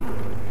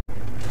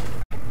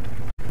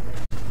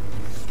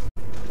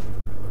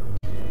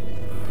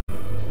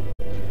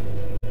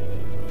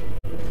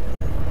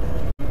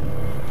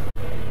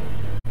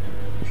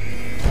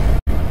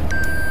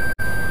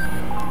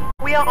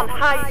 We are on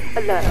high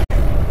alert.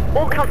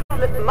 All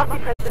councillors must be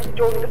present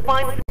during the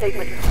final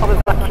statement of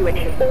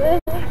evacuation. All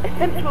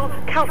essential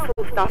council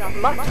staff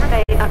must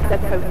remain at their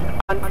posts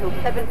until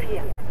 7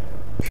 p.m.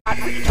 At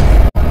which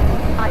time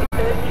I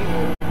urge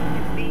you to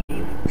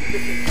leave the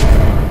city.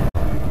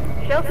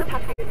 Shelters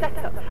have been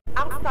set up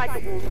outside the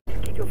walls to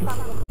keep your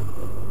family.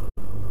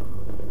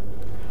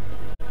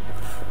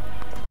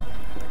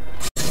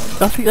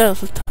 I think that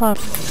was the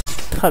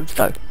time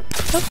stone.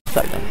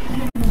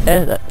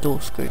 Air that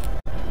door screen.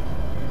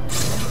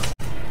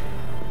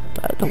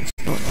 That door's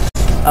not.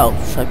 Oh,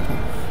 so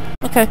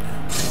cool. Okay,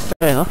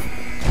 fair enough.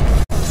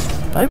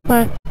 Bye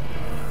bye.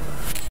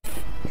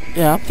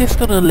 Yeah, I'm just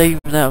gonna leave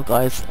now,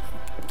 guys.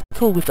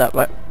 Cool with that,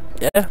 right?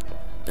 Yeah?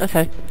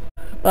 Okay.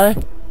 Bye.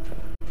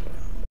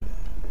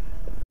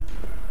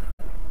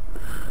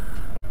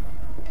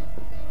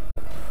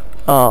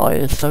 Oh,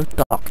 it's so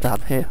dark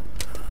down here.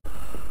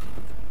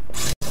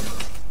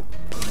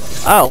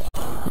 Oh!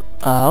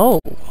 Oh!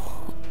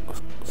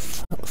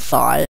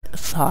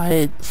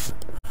 Science.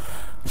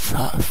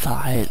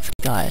 Science,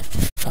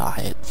 guys.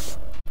 Science.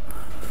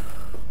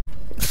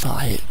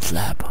 Science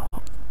lab.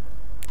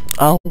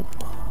 Oh.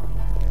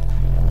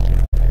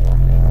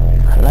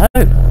 Hello.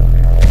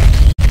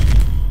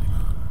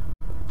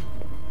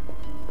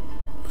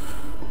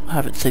 I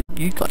haven't seen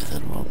you guys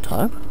in a long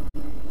time.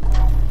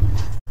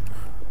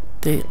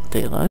 Do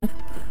you know? Do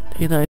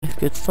you know a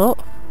good start?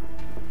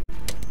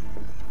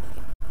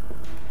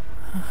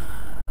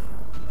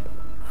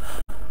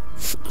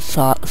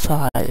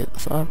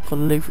 Science. I'm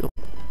gonna leave you.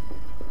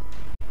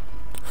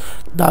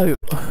 No.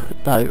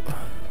 No.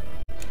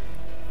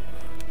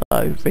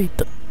 No, read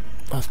the...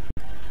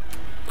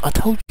 I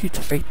told you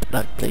to read the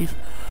note, please.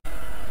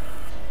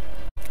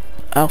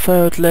 Our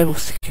third level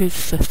security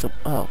system.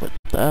 Oh, but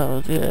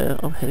yeah,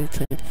 I'm heading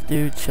to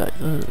new check.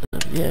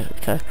 Yeah,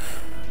 okay.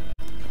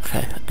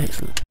 Okay,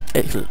 excellent.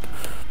 Excellent.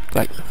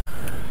 Great.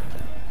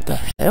 The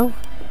hell?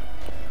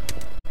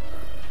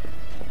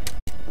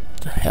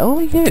 The hell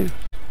are you?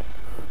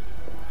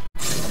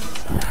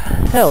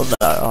 Hell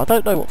no, I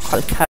don't know what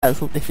kind of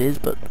castle this is,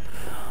 but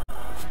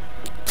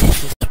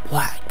this is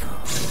whack.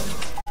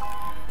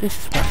 This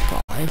is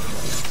whack, guys.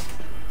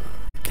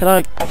 Can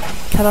I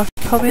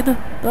come in?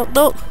 Knock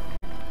knock.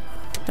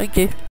 Thank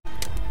you.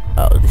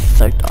 Oh, this is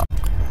so dark.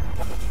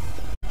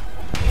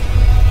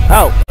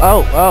 Oh,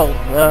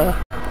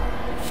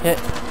 shit.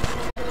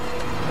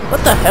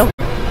 What the hell?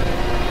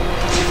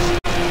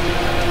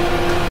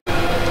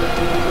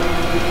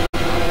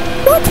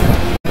 What?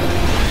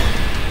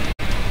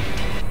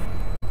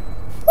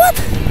 What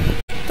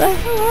the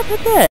hell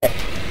happened there?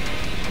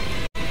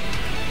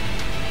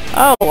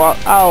 Oh,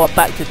 I'm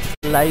back to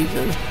the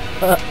lasers.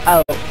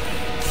 Oh,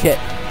 shit.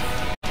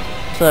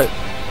 So,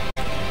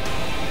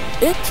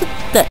 it's a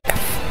death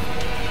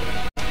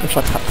if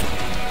I touch it.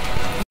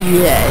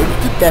 Yeah,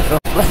 it's a death if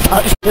I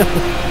touch it.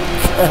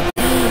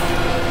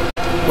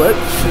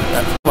 Whoops,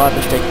 that's my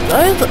mistake,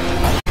 guys.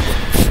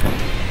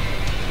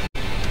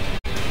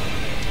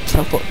 So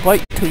I've got to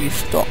wait till you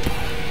stop.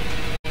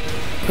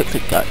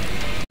 Quickly go.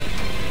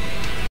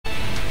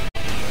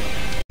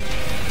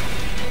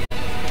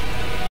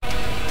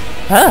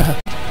 Ah!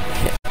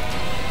 Shit.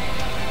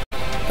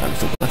 That was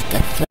the worst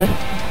death there.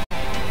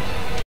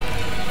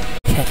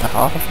 Yeah,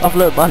 I've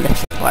learned my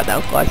lesson right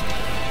now, guys.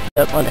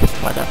 Learned my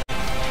lesson right now.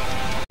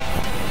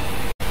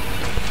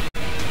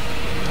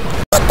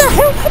 What the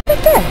hell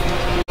happened there?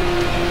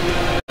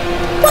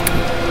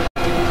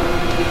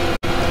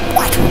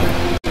 What?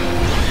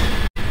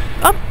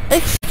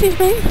 Excuse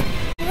me?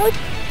 I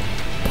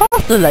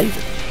passed the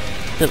laser,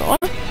 did I?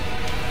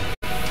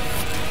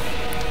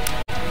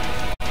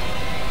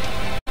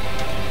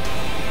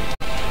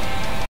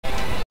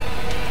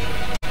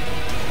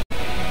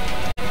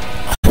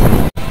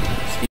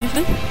 Excuse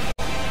me?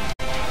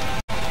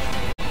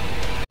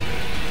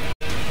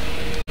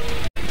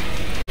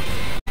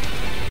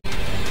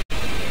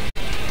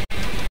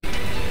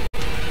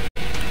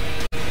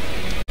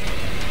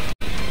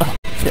 Oh,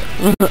 shit.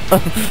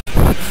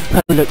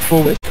 Have to look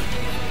forward.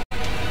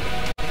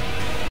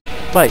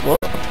 Wait, what?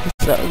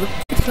 Is that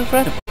it's a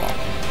random one?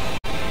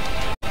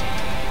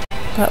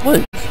 That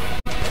was.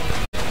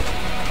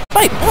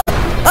 Wait, what?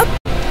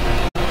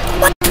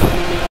 What?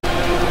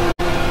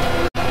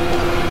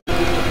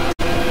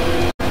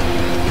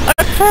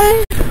 Okay.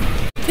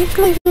 These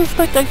lasers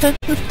make no sense.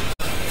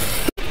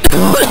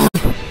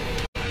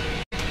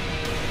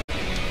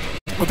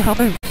 I wonder how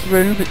many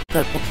room it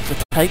wants to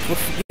take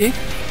off you.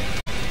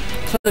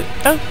 So,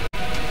 oh.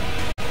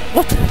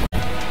 What?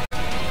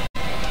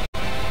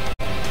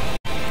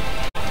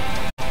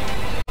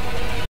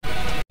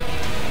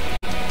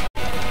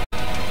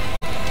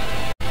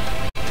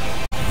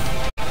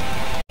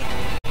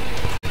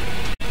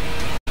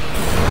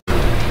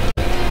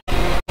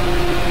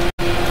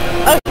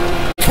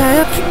 Okay,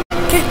 I keep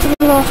getting to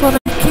the last one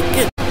and keep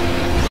getting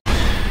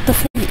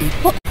defeated.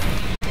 What?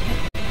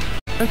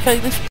 Okay,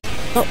 this is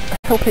not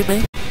helping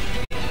me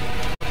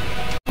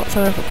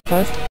whatsoever,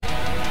 guys.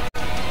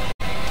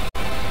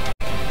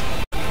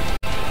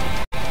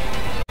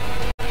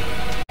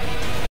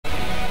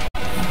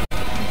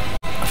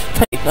 I should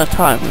take my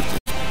time with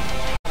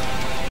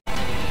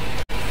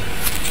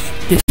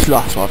this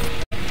last one.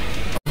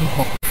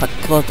 Oh, thank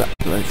God that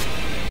place.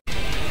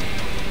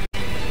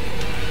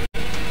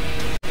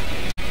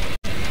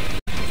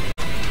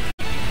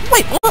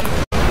 Wait, what?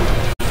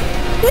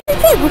 Where did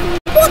you go?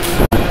 What?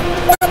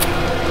 What?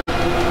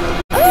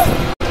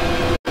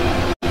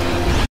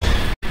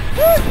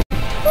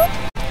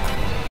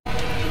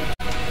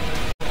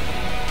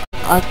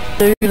 I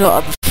do not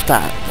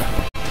understand.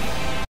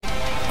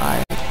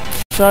 I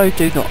so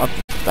do not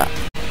understand.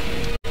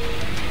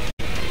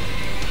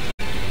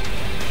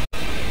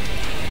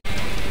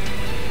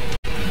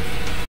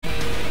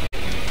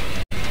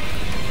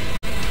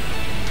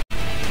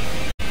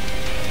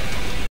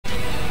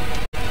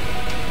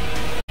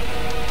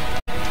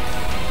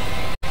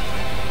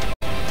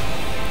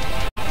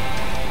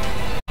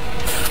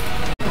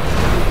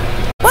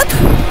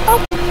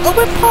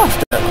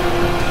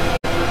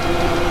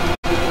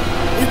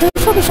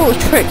 sort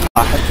of trick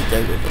I had to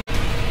do with it.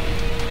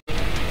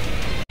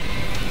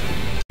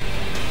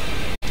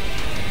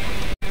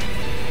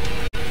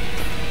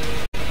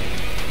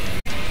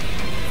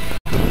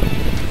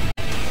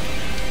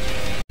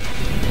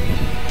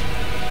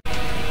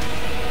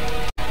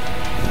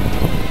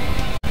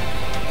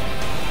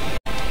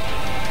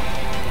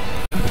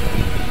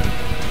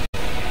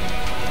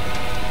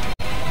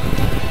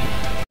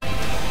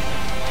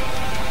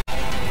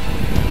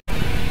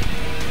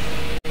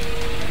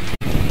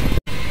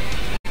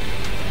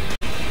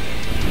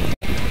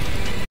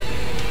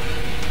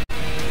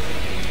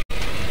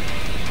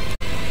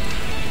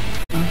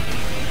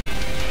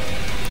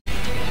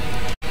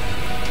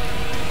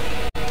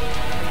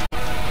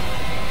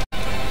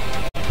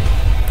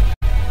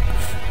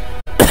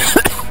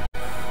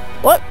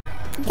 What?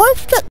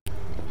 What's that?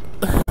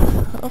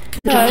 Okay.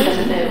 The doctor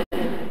doesn't know.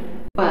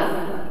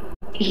 Well,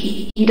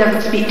 he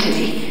doesn't speak to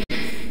me.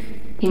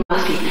 He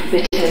must be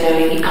bitter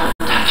knowing he can't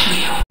touch me,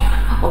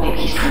 or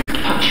maybe he's trying to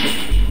punch me.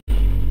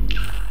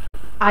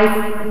 I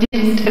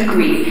didn't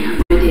agree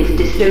with his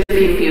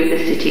dystopian view of the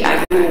city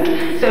I ruled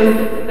so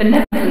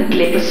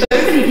benevolently for so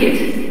many years.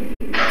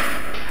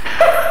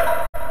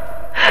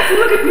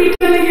 Look at me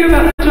telling you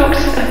about the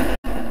doctor.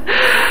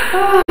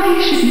 Oh,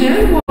 you should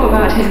know more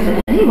about him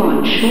than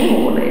anyone,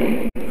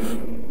 surely.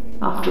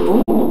 After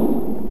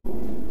all,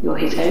 you're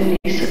his only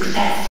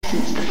success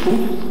since the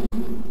fall.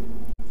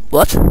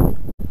 What?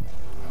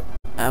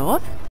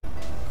 What?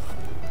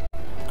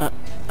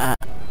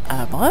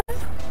 Am I?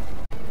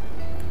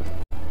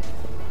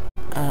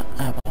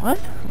 Am I?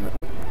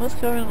 What's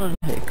going on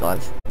here,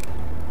 guys?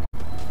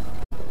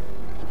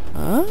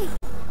 Huh?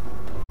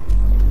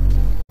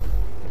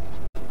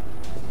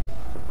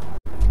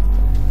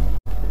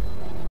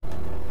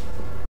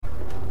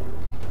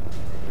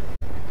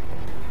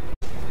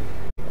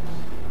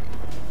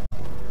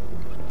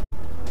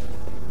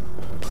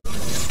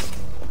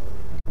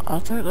 I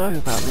don't know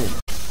about this.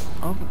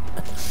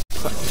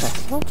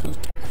 What is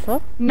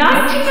that?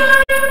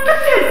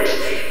 99%,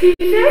 he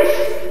says.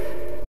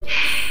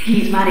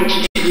 He's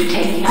managed to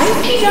retain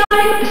 99%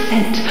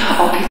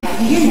 of his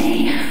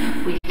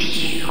DNA with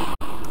you.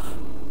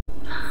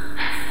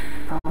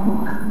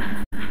 Oh,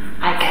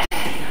 I guess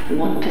the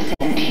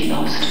 1% he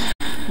lost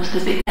was the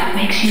bit that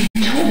makes you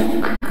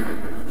talk.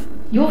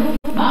 You're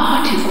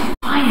far too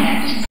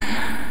quiet.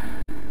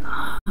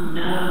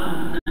 No,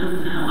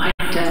 I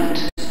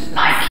don't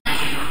like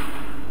you.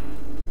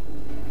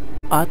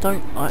 I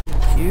don't like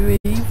you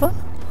either?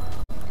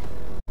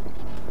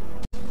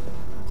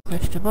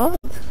 Question mark?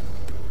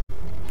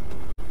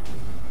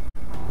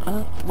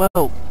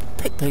 Well,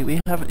 technically we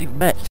haven't even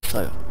met,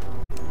 so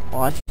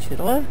why should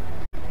I?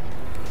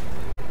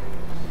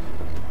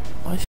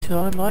 Why should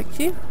I like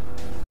you?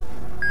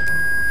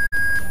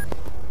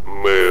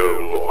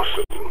 Mayor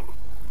Lawson.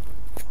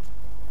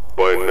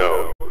 By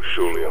now, you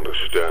surely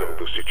understand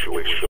the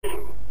situation.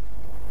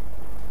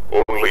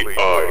 Only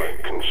I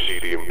can see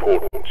the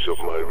importance of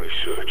my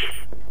research.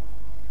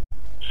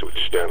 So it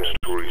stands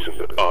to reason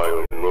that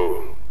I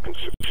alone can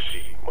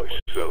succeed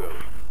myself.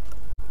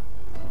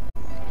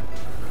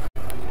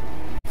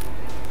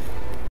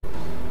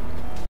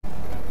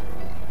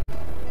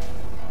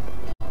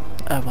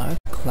 Am I a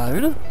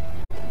clone?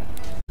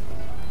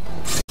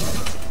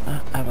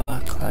 Am I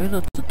a clone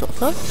of the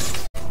Doctor?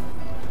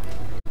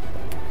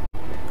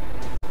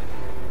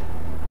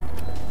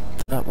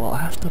 Is that what I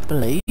have to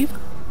believe?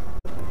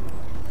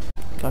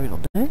 Going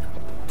on there?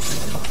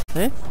 Up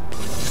there?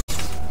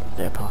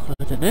 There,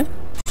 password in there?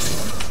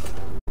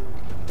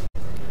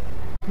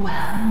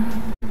 Well,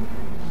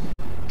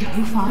 go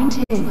find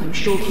him. I'm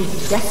sure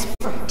he's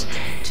desperate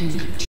to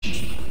meet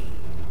you.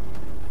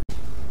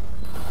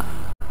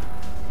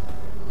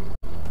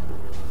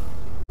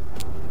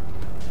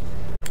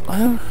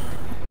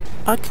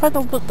 I kind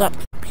of want that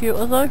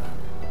computer though.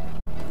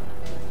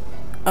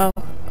 Oh,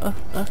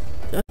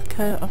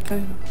 okay,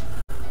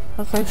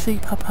 I'll go see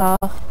Papa.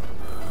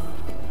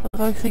 I'll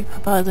go see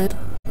Papa then.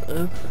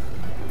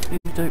 If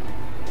you don't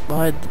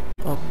mind,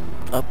 I'm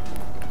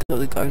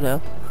gonna go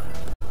now.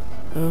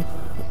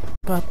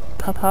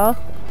 Papa?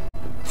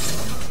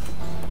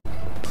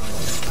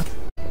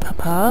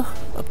 Papa?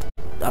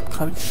 I'm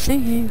coming to see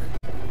you.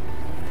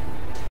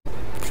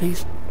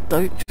 Please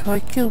don't try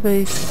and kill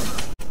me.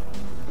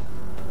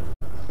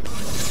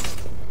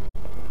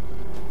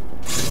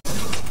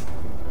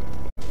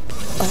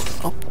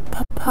 Oh,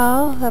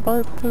 Papa? Have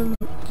I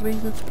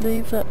reason to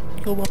believe that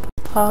you're my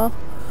Papa?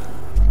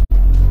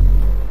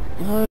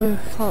 No,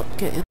 can't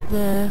get in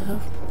there.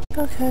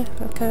 Okay,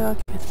 I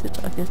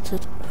get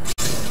it.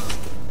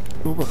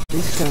 We'll at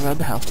least go around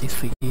the houses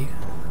for you.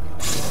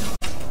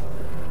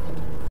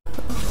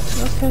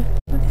 Okay.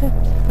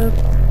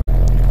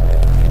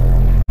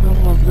 Not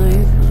one of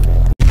these.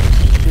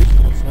 Good,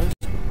 what's those?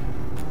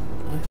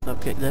 Nice, I'm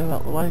getting there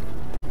out of the way.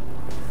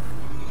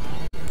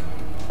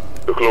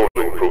 The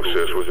cloning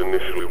process was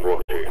initially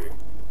rocky.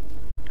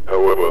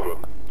 However,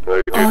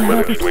 I did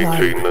manage to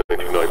maintain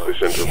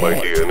 99% of my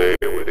DNA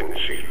within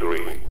C3.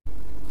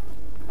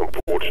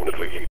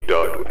 Unfortunately, he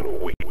died within a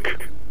week.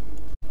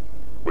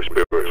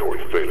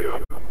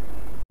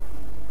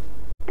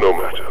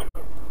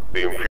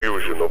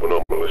 version of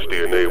anomalous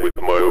DNA with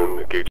my own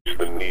negates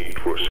the need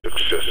for a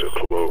successor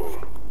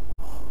clone.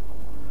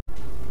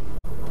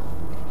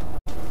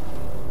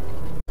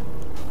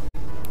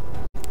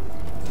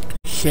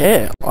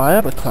 Shit, I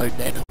am a clone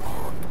then.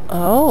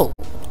 Oh,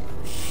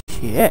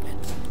 shit.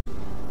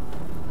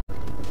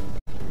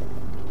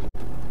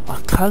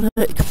 I kinda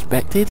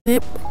expected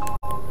it.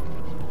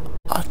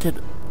 I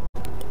didn't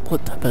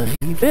want to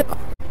believe it.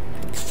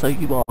 So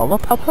you are a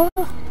papa?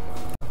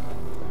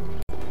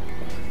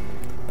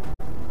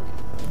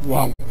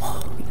 Wow.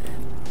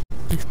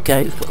 This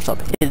game's got some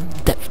hidden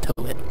depth to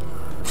it.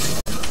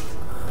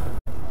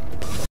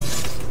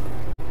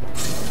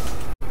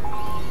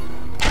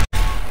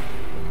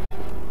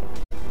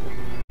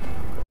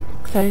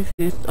 Okay,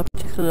 I'm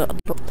just gonna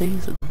unlock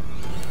these and...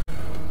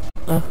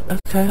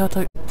 okay, I don't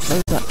know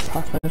that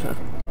password.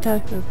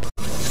 Okay.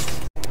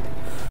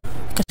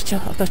 I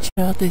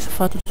gotcha, these are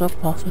fun enough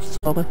passwords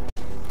for me.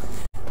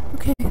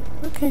 Okay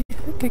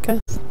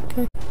guys,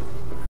 okay.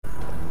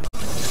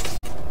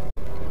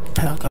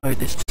 Can I go in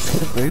this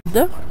room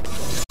now?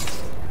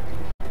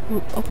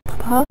 Oh,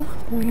 Papa,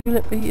 will you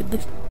let me in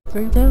this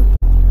room now?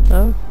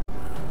 No?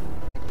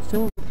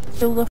 Still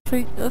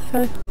nothing?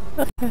 Okay,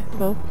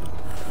 well.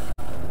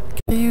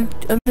 Can you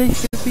at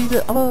least give me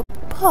the other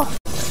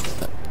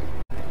password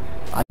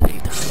I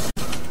need?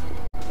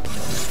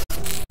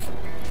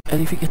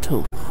 Anything at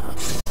all?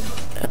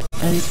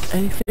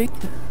 Anything?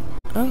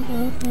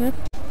 Oh, yeah.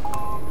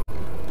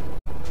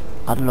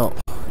 Unlock.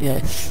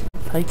 Yes.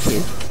 Thank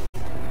you.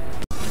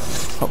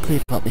 Can't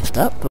believe I missed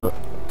that, but...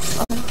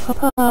 Oh,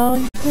 Papa, are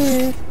you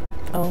here?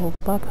 Oh,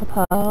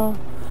 Papa.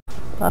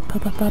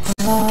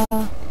 Papa.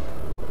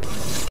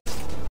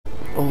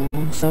 Oh,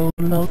 so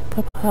long,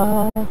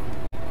 Papa.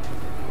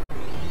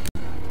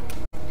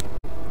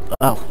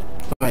 Oh,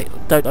 right.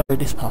 Don't know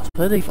this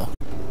password either.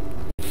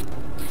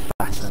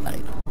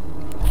 Fascinating.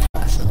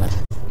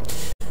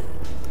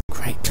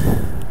 Great.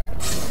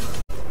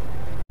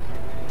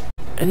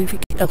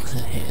 Anything else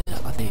in here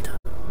that I need?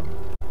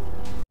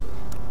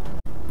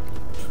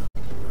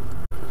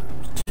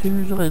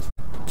 296.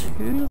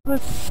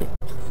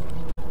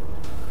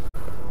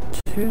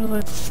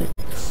 296.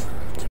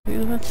 296.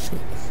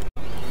 296.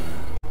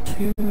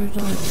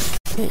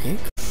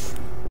 296.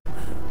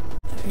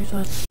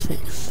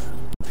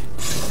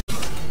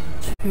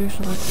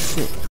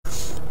 296.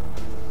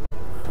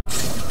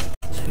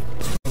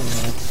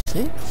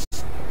 296.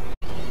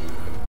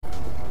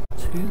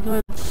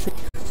 296.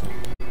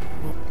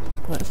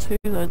 What's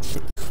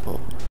 296 for?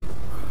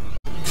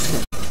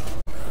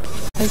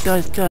 Hey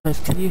guys,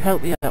 can you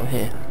help me out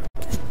here?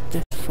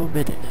 Just for a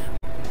minute.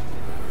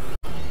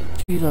 Do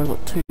you know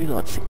what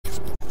 296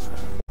 means?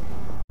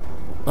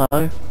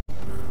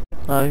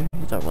 No, you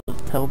don't want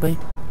to tell me.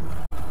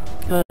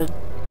 Can I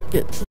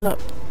get to that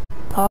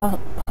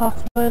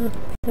password,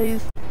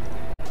 please?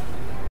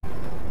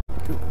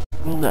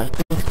 No,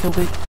 just kill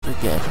me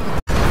again.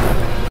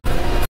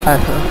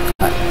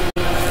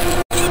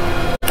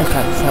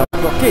 Okay, so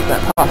I'm not getting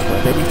that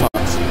password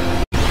anytime soon.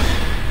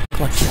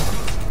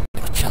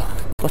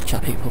 Gotcha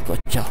people,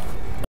 gotcha.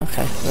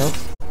 Okay, well,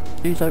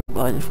 you don't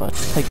mind if I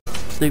take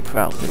snoop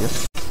around here.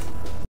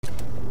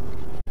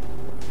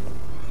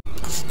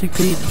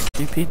 Stupid.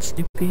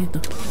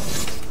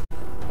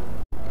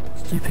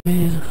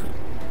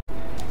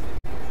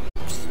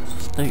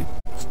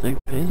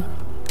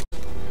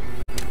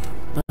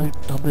 No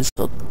numbers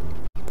on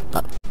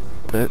that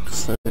book,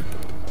 so...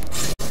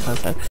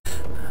 Okay.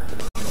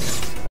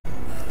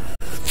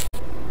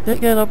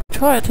 Again, I'm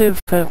trying to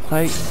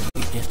infiltrate,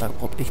 you just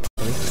don't want me to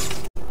do.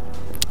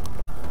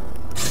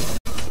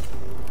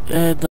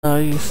 And no,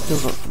 you're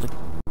still not gonna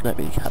let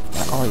me have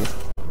that, are you?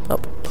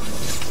 Up.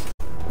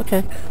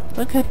 Okay.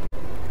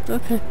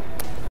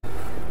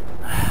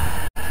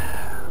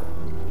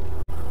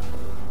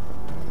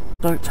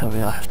 Don't tell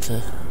me I have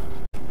to...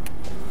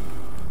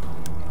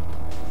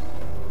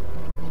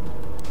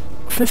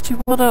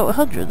 51 out of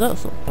 100,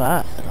 that's not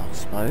bad, I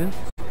suppose.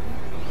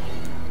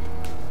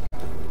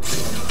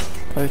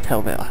 Don't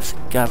tell me I have to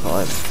gather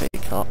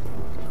everything up.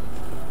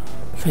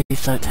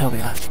 Please don't tell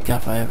me I have to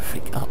gather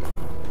everything up.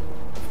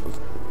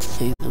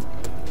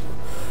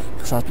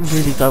 Because I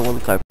really don't want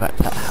to go back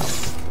to that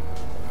house.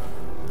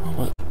 I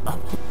want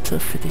to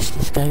finish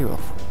this game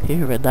off.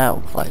 Here and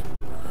now, like.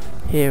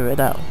 Here and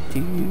now. Do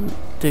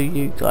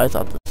you guys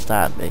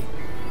understand me?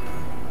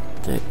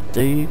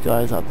 Do you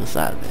guys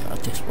understand me? I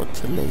just want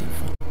to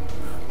leave.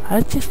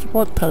 I just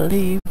want to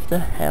leave the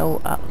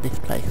hell out of this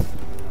place.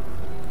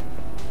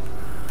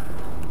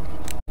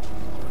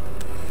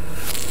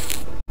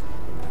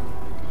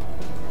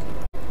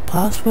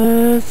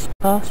 Passwords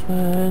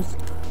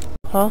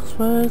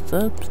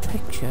and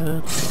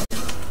protection.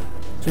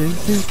 So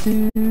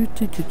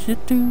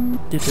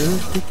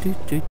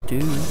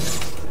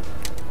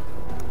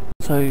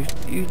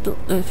you not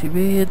letting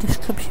me in this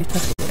computer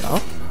here?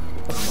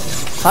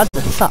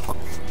 Kinda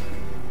sucks.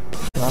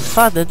 I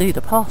kinda need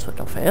a password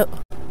of it.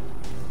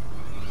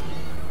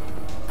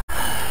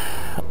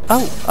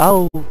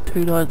 Oh,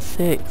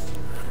 296.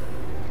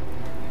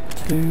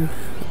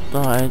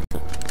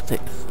 296.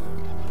 6.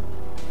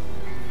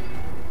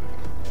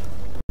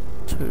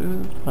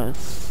 2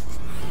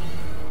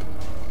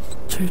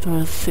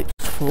 times 6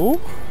 4.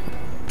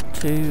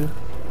 2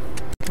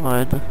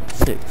 9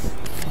 6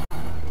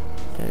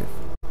 5.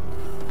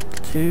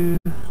 2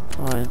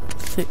 9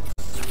 6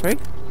 3.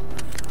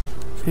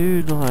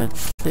 2 9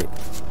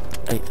 6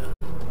 8.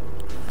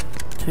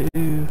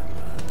 2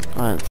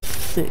 9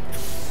 6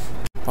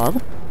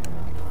 1.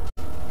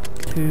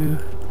 2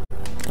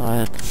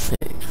 9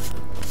 6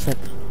 7.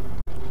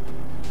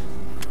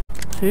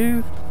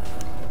 2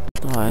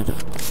 9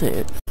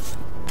 6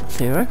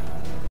 0.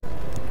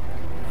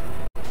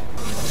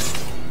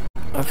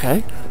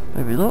 Okay,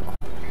 maybe not.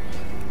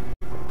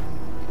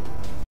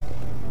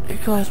 You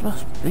guys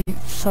must need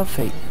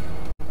something.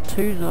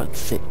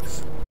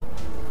 296.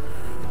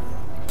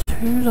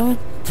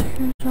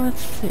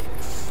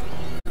 29296.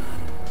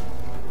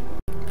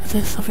 Is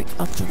there something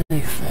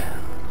underneath there?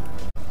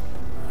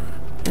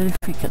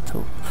 Anything at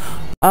all?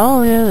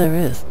 Oh yeah, there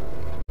is.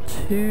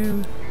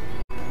 2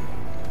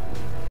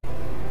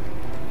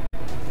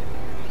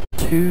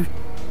 2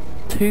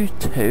 2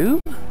 2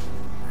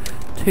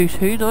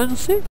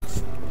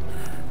 2296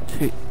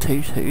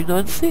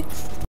 2296.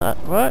 Is that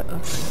right?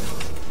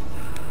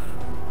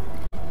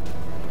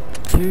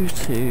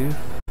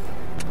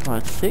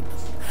 2296.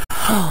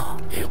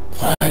 It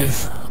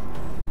was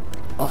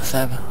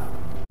awesome.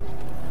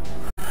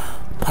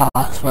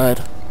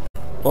 Password.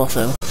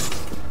 Awesome.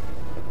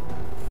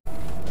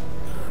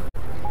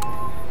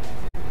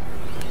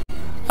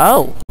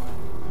 Oh.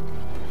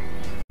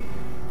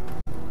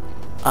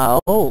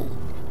 Oh.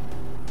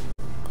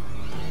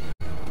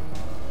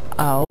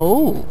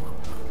 Oh.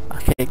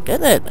 I can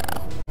get it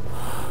now.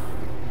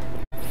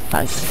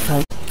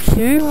 Thank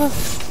you, I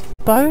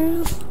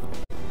suppose.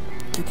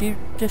 Did you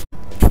just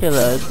kill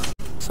her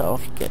so I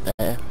can get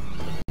there?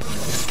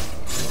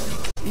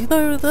 You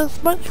know,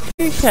 that's much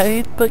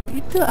appreciated, but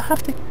you didn't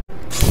have to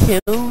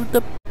kill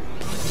the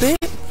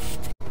bitch.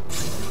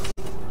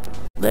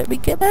 Let me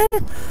get there.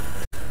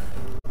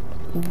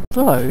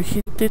 Although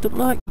she didn't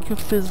like your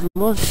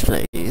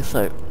physiologically,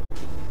 so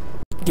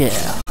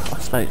yeah, I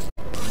suppose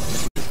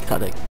you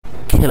kind of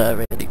kill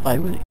her anyway,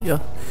 wouldn't you?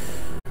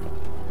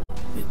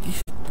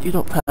 You're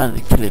not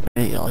planning on killing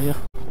me, are you?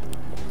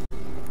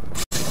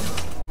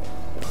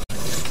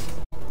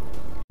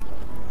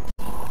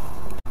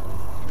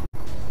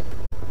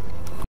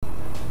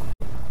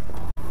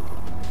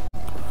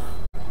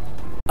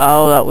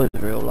 Oh, that was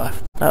real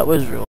life. That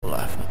was real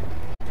life.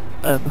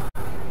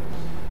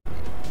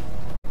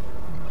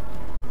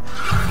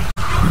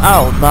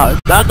 Oh no,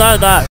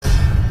 no.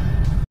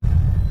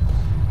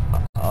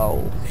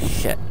 Oh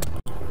shit.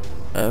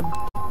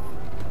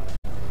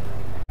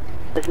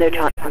 There's no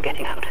chance I'm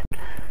getting out.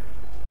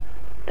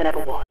 There never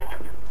was.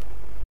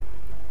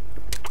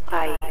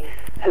 I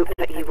hope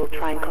that you will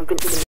try and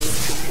convince the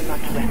ministry to not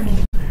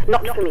rescue.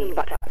 Not for me,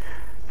 but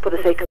for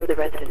the sake of the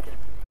residents.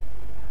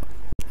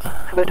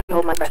 I won't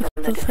hold my breath on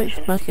the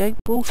decision. I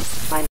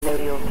know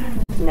you'll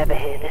never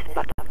hear this,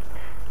 but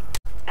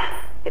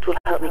it will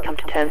help me come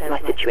to terms with my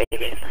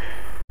situation.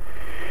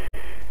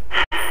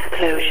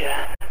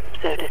 Closure,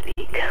 so to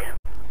speak.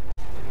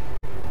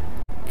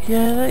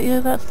 Yeah,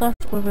 that's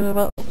what we're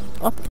about.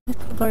 Up to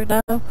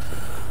now.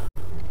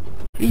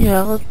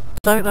 Yeah, I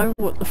don't know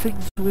what the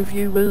things with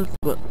you is,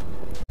 but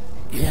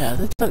yeah,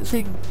 they don't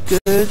seem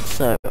good,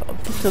 so I'm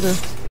just gonna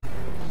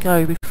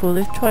go before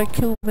they try and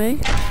kill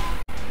me.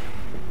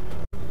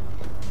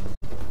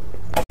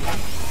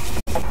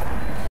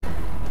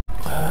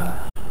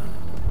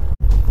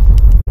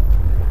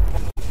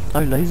 No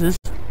lasers,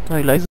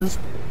 no lasers,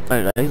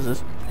 no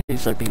lasers,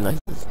 please don't be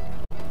lasers.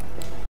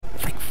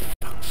 Thank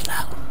fuck's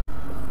now.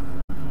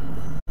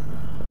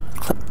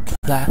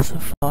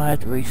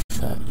 Classified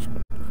research.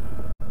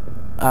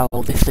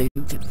 Oh, this seems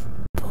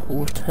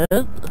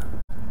important.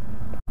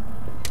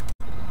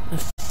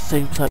 This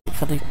seems like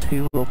I need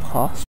 2 more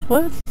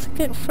passwords to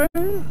get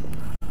through.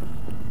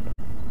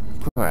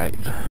 Great.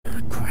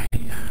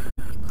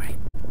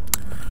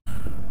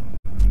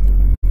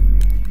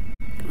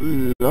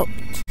 Locked.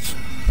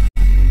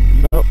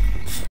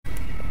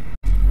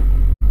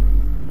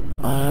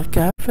 I've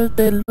gathered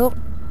they're locked.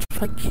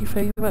 Thank you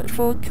very much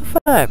for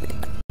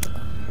confirming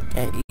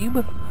that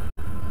game.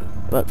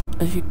 But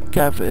as you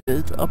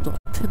gathered, I'm not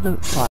into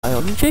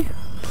biology.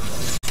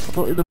 I'm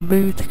not in the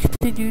mood to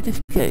continue this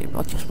game.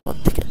 I just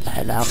want to get the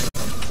hell out.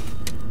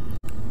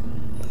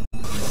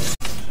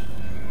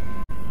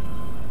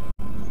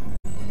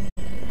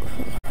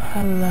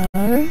 Hello?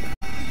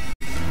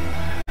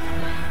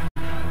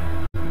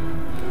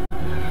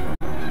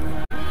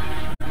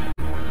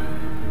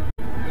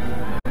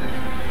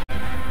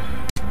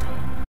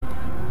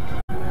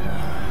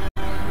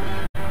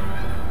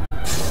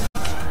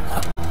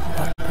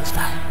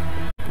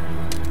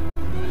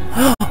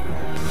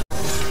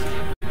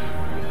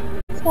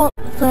 What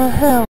the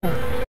hell?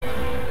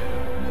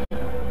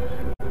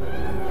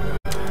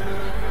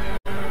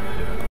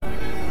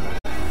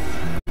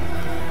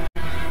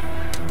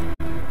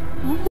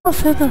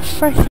 What in the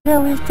fresh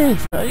hell is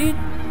this?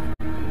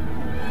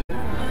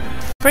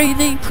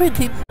 3D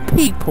printing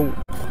people.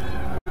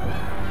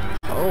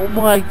 Oh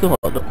my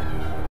god.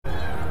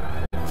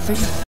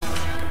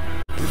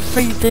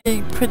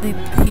 3D printing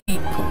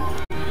people.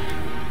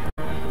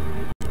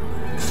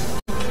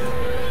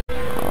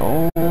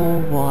 Oh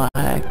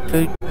my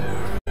good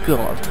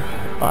god.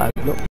 I'm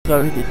not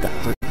going in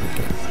that room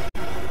again.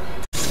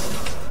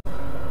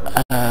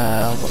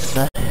 What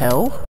the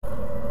hell?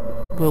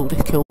 Will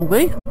this kill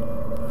me?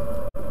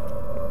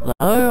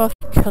 No, I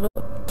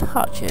cannot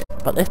touch it.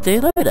 But there's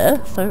DNA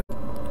there, so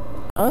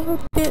I'll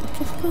just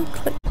gonna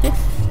click this.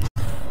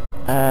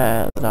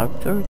 And I'm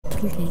going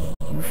to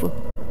leave.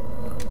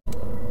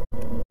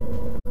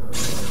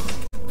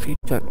 If you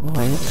don't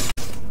mind.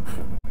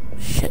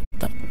 Shit,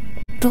 that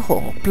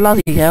door,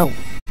 bloody hell.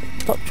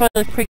 Stop trying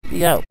to creep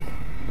me out.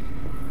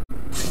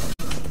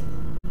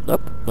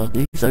 Nope, my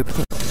knees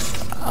open.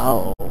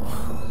 Oh,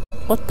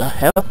 what the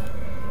hell?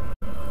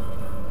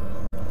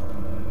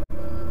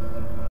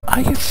 Are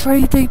you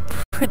 3D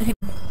printing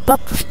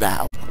bugs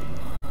now?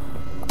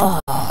 Oh,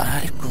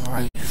 that is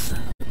gross.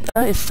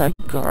 That is so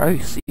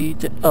gross.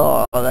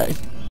 Oh, that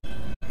is...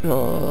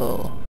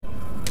 Oh,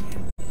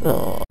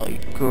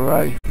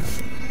 gross.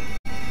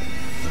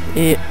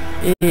 Ew.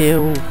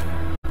 Ew.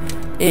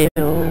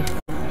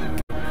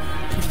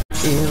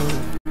 Just ew.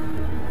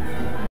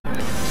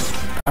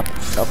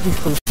 I'm just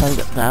gonna say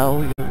that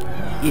now.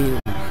 Ew.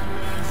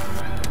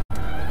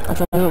 I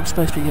don't know I'm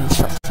supposed to be your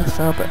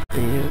successor, but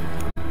ew.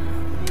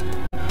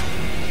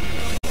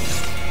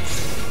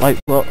 Wait,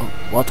 what?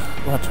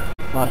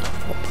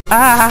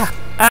 Ah!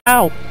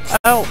 Ow!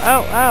 Ow!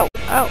 Ow! Ow!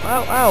 Ow!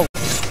 Ow! Ow!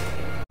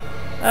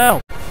 Ow!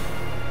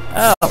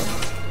 Ow!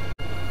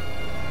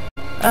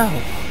 Ow!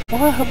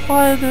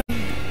 Why are they...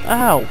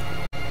 Ow!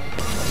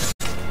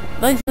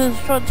 Lasers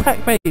trying to attack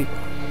me!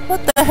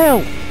 What the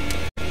hell?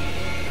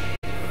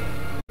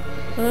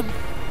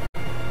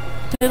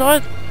 Did I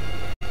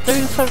do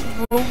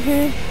something wrong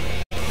here?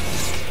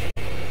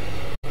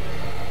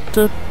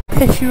 To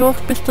piss you off,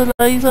 Mr.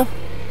 Laser?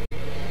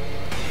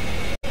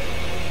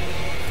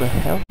 The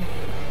hell?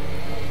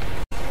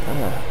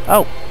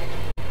 Oh!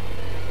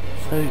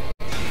 So,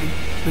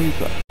 we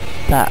got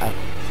that.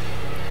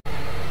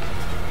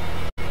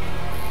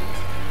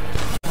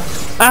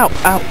 Ow!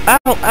 Ow! Ow!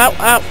 Ow!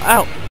 Ow!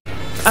 Ow!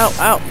 Ow!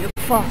 Ow! You're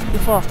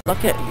fast! I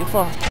get it, you're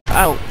fast!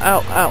 Ow!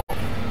 Ow! Ow!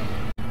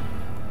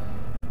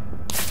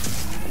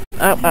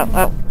 Ow! Ow!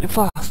 Ow! You're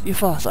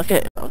fast! I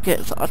get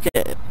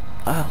it!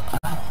 Ow!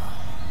 Ow!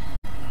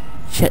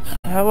 Shit!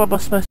 How am I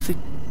supposed to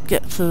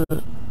get to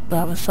the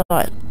other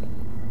side?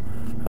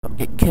 I'll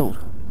get killed.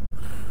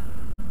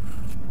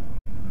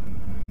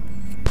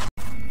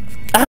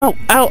 Ow!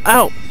 Ow!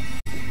 Ow!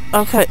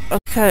 Okay,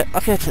 I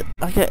get it.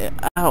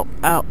 Ow!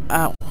 Ow!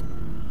 Ow!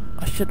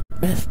 I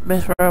shouldn't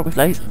mess around with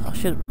lasers.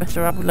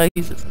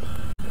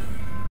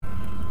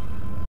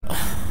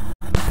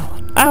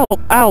 Ow!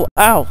 Ow!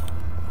 Ow!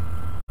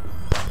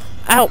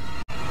 Ow!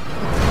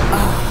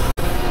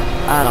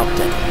 And I'm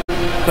dead.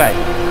 Great.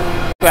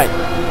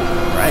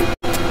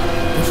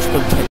 This is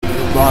gonna take me a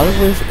while,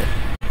 isn't it?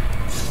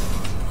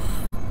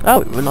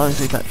 Oh, it reminds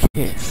me back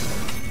here. If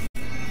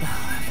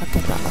I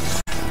did that,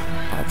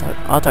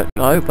 I don't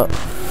know, but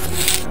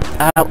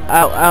ow!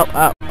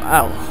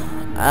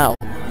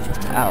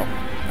 Just ow!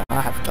 I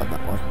have done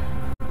that one.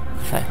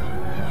 Okay.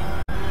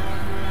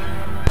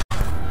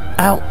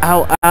 Ow!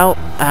 No!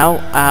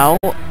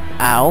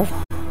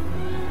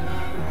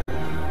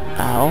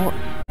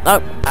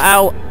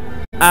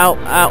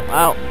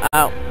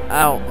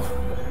 Ow!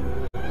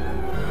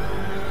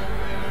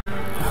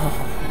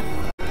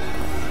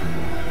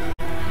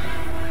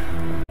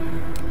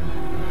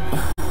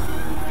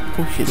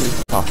 Push your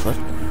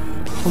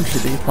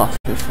new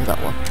password for that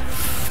one.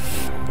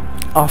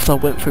 After I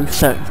went through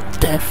certain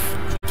death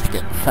to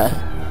get the fair,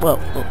 well,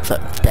 not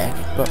certain death,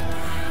 but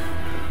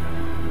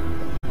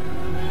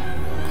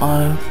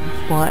I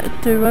might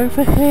do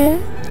over here.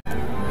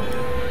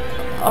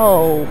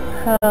 Oh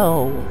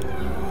hell!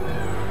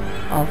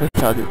 I wish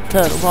I didn't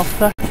turn on my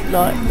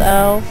flashlight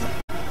now.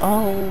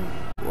 Oh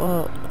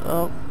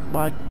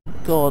my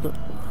god!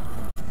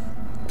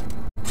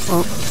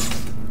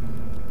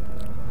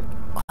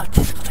 I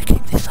just gotta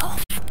keep this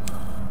off.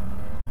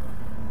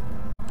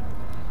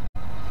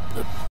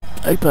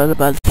 I better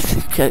manage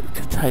to get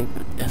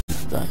containment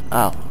yesterday.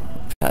 Oh,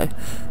 okay.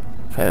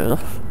 Fair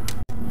enough.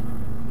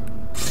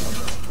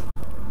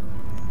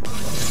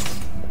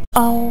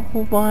 Oh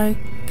my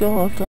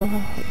god.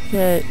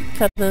 Yeah, it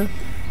kinda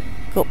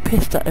got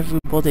pissed at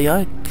everybody.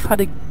 I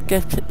kinda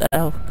get it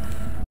now.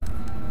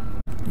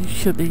 You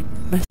shouldn't be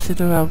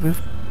messing around with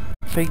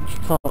things you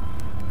can't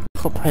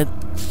comprehend.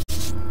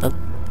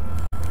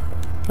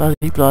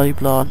 Bloody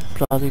blah.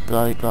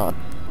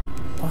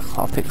 I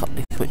can't pick up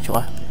this switch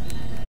eye.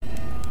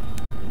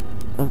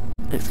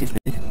 Excuse me.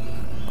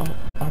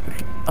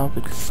 I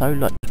would so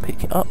like to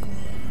pick it up.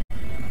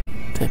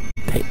 To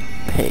pick.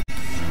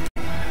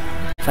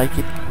 Thank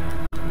you.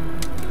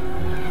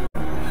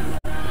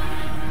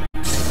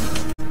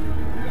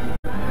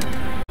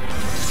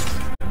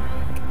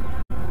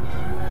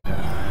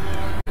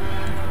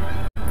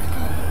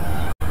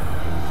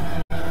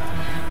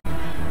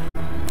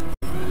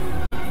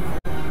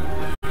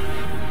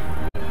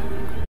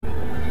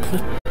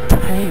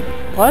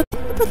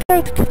 want to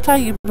go to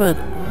containment.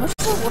 I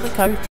don't want to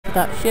go to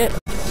that shit.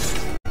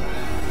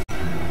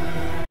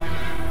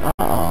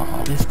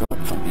 Oh, this is not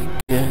going to be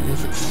good,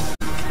 is it?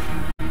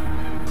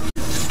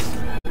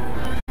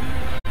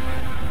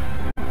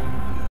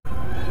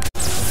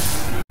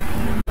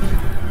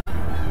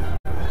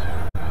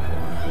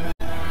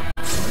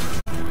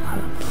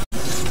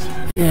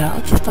 Yeah, I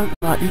just don't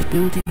like these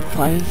building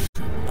plays.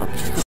 I'm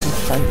just going to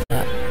say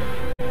that.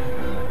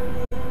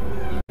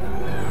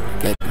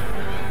 Again.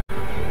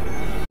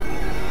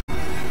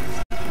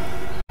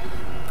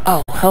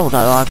 Oh, hell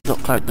no, I'm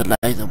not going the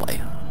laser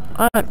way.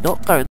 I'm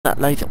not going that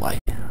laser way.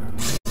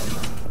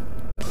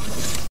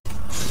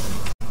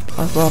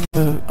 I'd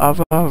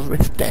rather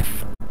risk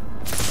death.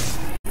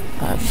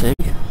 Let's see.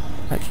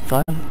 Let's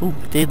go. Ooh,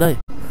 DNA.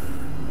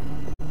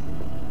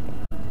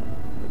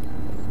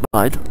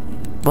 Mine.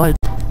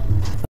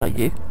 Thank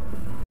you.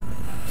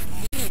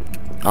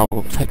 I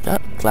will take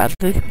that,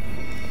 gladly.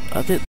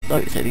 I didn't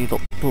notice any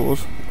locked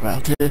doors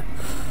around here.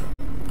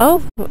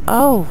 Oh.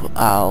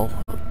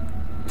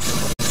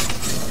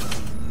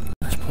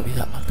 That's probably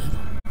that one then.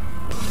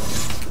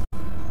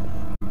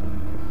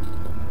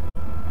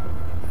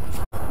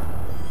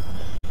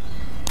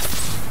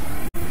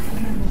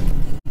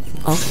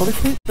 I'll probably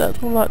keep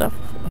that all like that.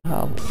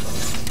 Ow.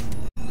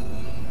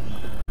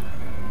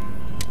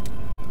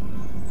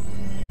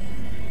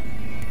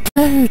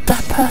 Dude,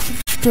 that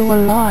person's still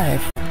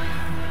alive.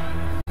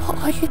 What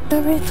are you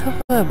doing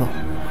to them?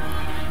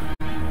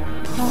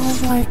 Oh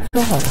my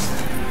god.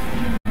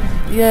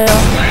 Yeah.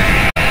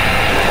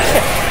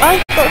 Shit, I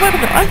ain't got a weapon.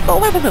 I ain't got a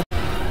weapon.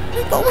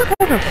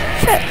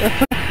 Shit.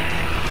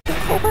 I've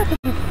got a weapon.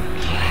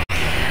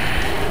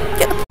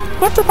 Get him.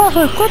 Grab the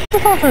button.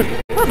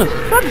 Run him.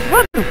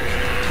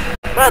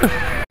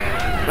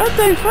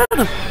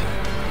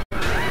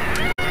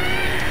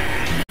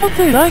 Oh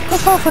dude, I ain't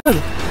got a weapon.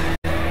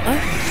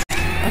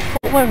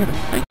 I've got a weapon.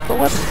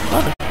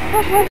 Run.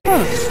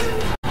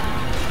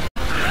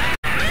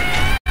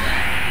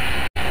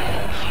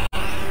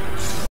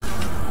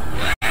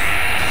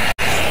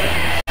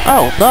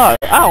 Oh no!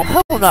 Oh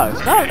hell no!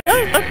 No!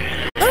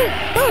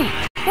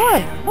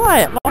 Why?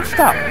 I'm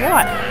stuck.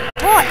 Why?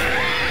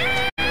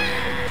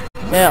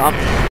 Yeah, I'm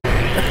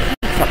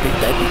something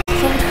dead.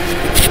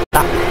 Something's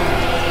stuck.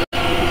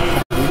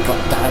 We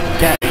got that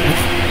game.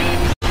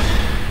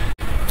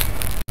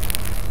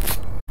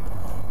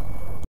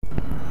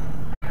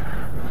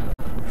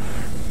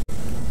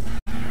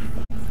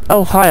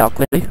 Oh hi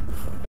ugly.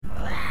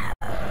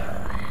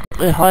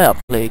 Yeah, hi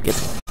ugly again.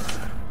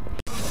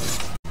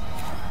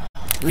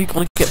 Are you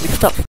gonna get me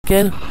stuck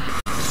again?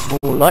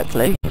 More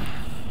likely.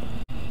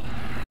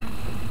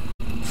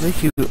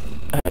 If you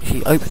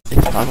actually open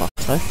this time, I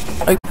suppose.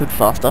 Open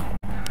faster.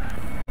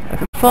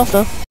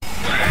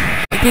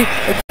 Okay,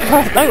 open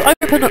faster. No,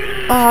 open it.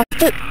 Ah,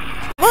 shit.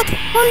 What?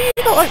 Why are you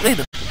not opening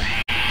it?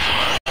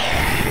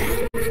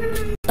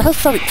 It has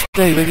something to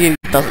do with you,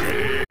 doesn't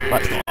it?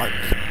 That's not open.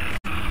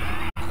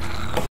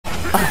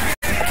 Ah,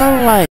 go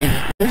away.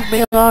 Leave me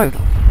alone.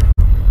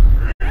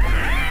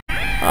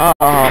 Oh,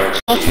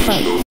 what's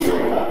that?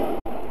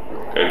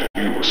 And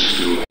you are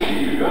still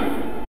here.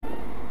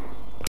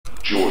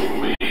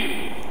 Join me.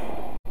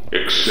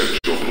 Accept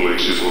your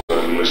places in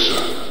Alyssa,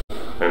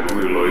 and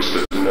realize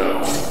that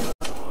now,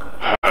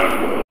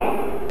 hanwell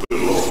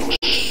belongs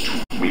to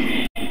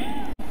me.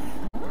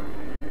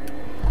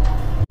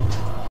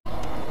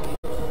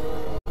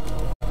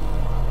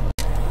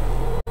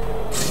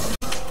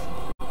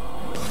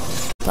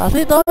 Does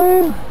it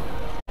though?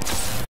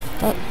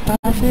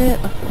 Does it?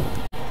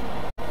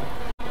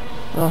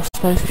 Well, I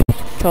suppose if you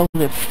control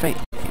everything,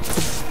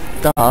 it's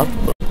dark,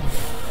 but...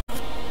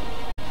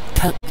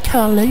 Can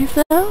I leave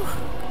now?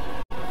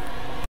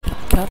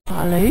 Can I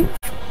leave?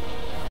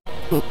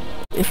 Well,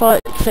 if I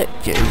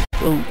accept you,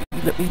 will you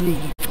let me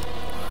leave?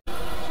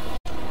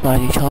 By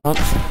any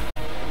chance?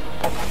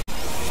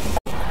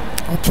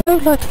 I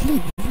don't like to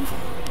leave.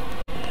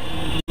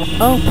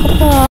 Oh,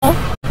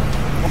 Papa!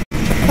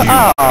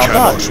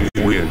 Cannot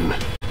win.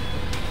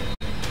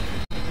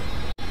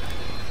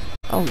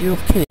 Oh, you're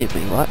kidding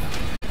me, right?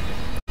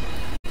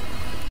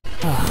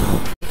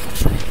 Oh,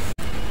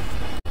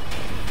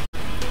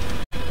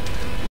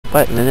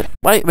 wait a minute.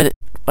 Wait a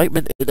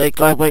minute,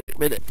 guy, wait a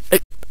minute.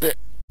 Wait a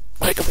minute.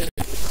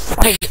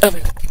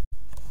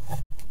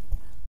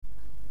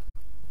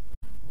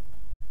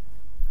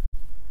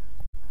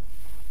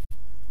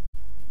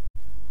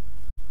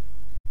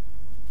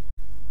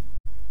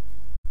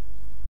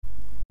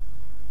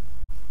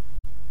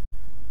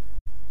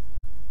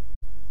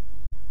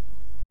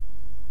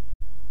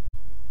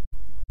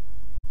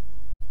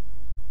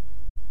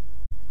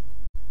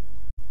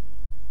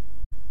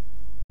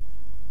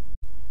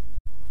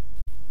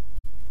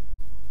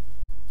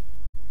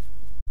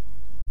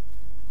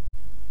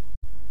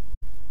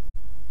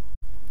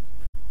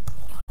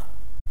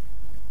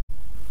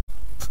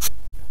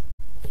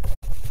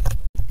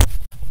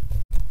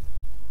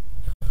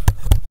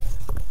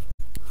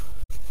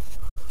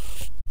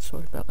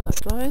 Sorry about that,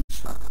 guys.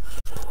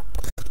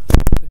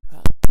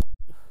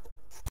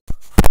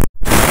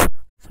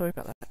 sorry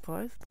about that,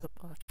 guys. But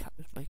my cat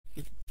was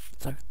making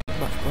so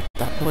much of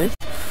that noise.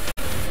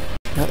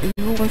 Now he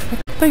always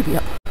wake the baby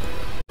up.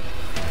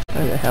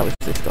 Where the hell is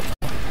this doctor?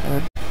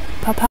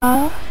 Papa?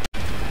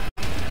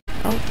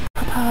 Oh,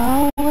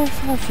 Papa,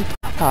 where's you,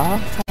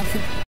 Papa? So I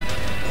can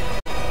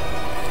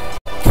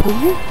kill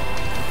you?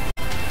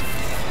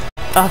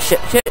 Oh shit,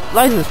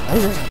 lasers!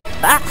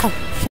 Ah,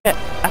 shit,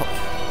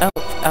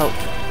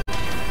 ouch.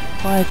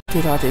 Why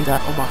did I do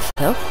that on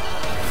myself?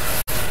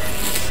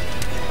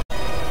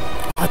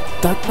 I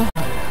don't know.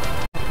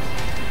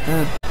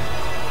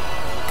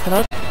 Can I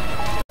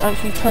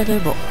actually turn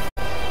him off?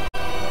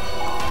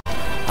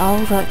 I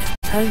would like to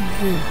tell you.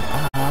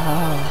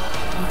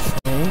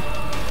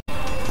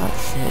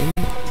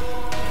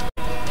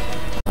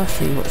 I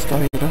see what's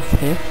going on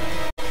here.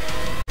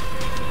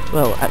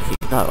 Well, actually,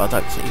 no, I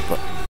don't see, but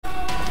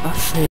I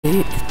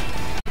see.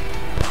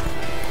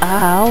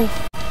 Ow!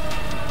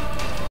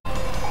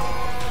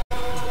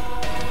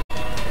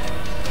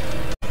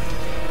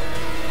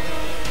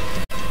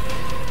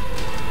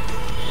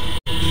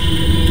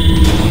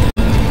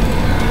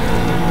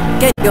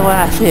 Get your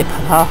ass here,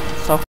 Papa,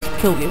 so I can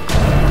kill you.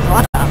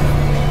 Right now.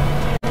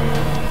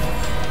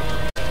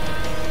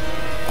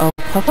 Oh,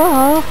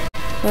 Papa!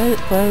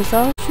 Where's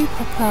Archie,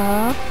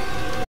 Papa?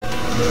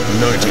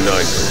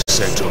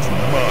 99% of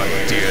my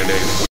DNA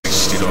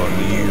wasted on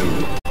you.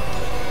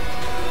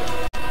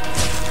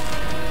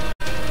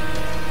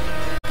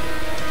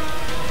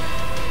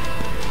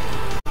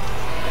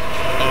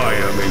 I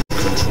am in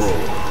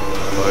control.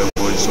 I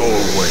was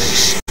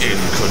always in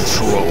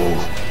control.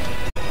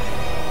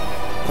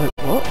 Wait,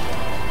 what?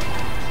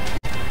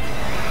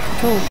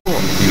 Control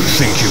what? You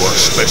think you are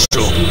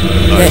special?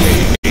 Yes. I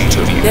hate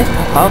of you. Yes,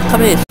 Papa,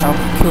 come here so I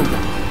can kill you.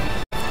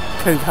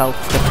 Prove how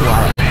special I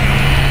am.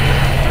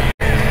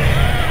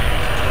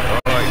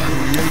 I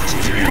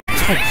created you.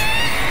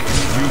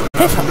 You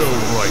have no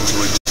right to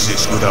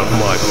exist without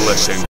my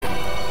blessing.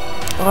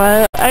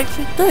 I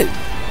actually do.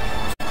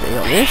 To be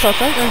honest, I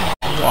don't know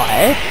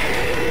why.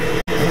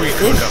 We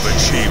could have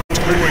achieved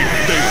great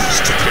things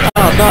together.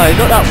 Oh no,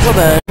 not that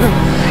woman!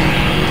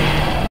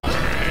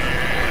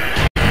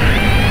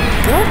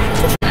 Did I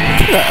just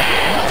kill her?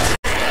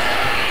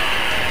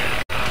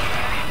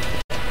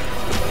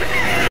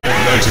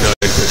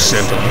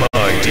 99% of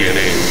my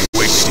DNA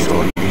wasted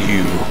on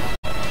you.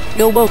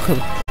 You're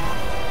welcome.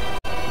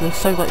 You're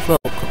so much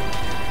welcome.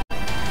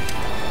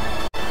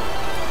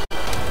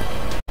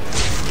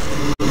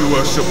 You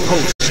are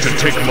supposed to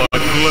take my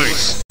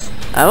place.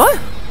 Am I?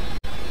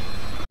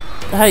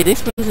 Hey,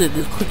 this was in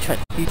the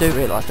contract. You do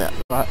realise that,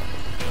 right?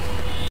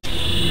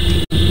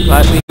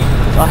 Right,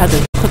 I had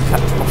a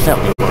contract to myself.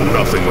 You are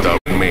nothing without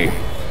me.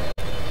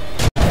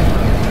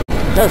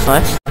 That's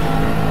nice.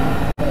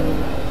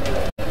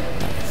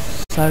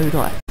 So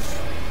nice.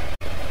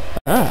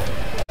 Ah.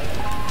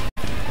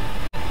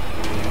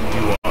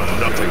 You are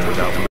nothing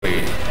without me.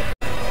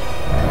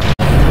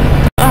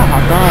 Ah,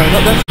 no,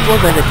 not this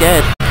woman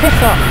again.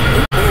 Piss up.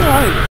 Leave me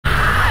alone.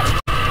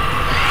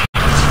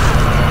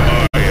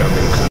 I am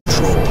in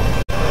control.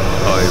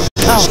 I was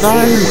Oh no.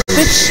 always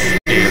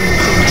in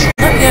control.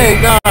 Not you,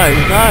 no,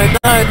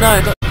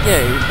 not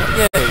you.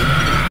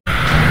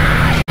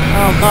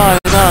 Oh no, I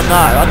don't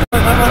know what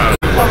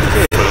to fuck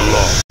you.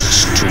 Belongs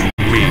to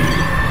me.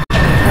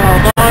 Oh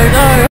no,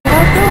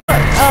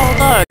 oh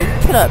no,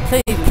 kill her,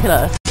 please kill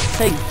her,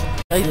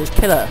 please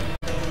kill her.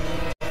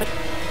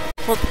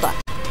 What's that?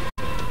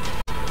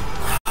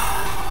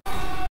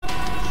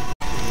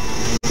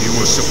 You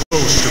were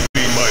supposed to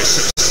be my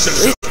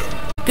successor.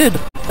 Good,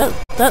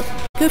 that's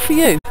good for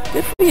you,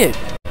 good for you.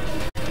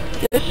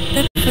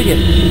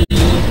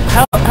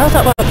 How's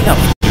that working out?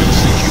 You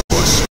think you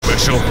are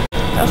special?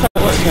 How's that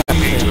working out?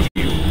 Hate of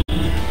you.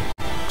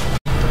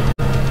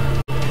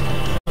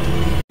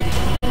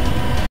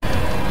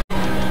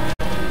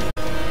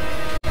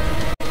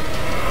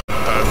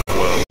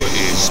 Hanwell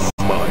is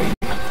mine.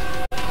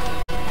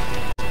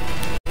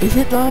 Is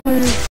it though?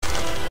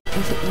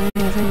 Is it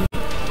really?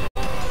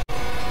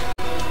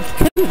 It's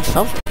killing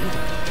something.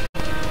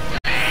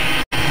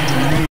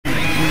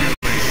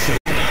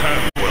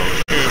 Hanwell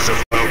cares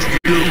about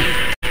you.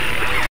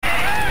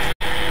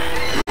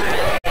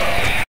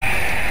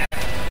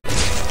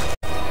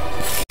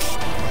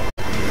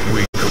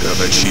 We could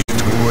have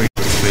achieved great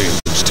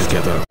things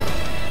together.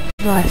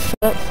 Nice,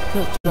 that's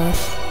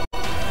nice.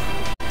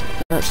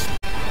 That's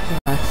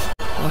nice.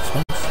 That's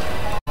nice.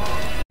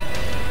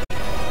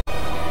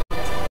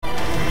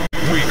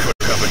 We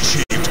could have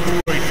achieved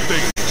great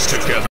things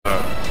together.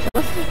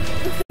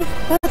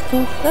 That's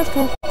cool, that's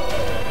cool.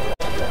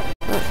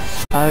 That's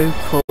so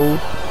cool.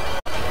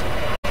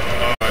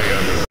 I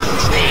am in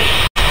control.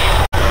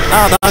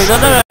 Oh no,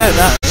 that's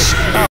no.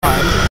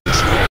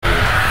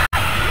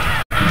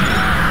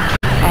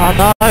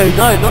 Oh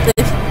no, not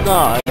this, no.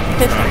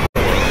 Piss off.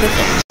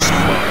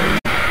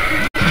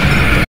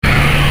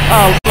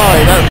 Oh no,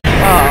 that's,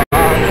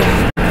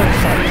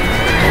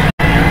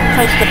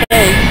 Take the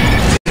bait.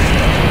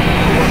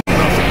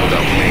 Nothing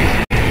without me.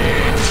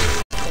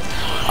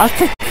 I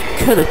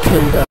could have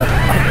killed her.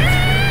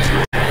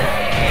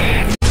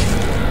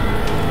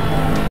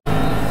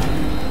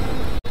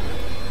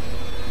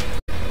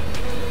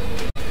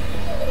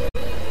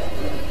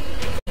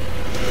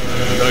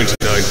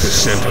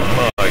 99% of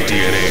my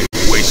DNA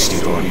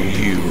wasted on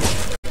you.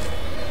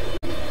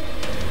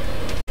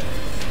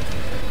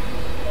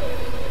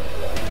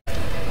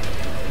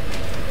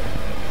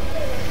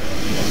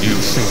 You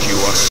think you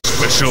are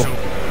special?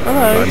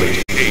 Hello. I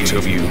made 8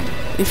 of you.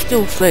 He's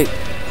still asleep.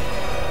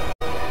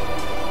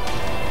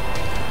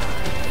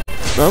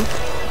 No?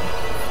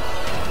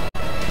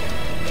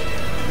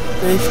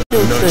 He's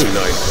still asleep.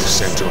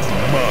 99% of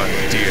my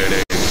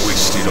DNA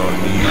wasted on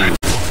you.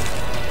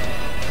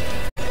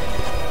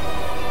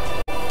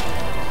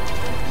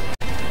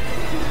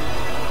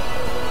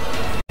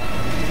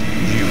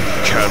 You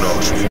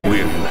cannot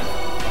win.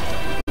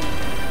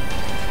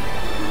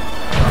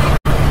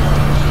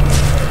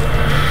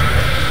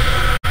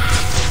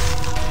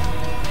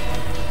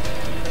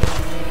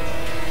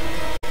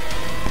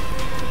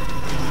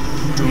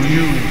 Do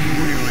you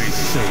really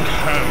think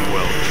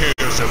Hanwell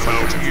cares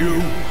about you?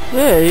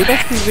 Yeah, he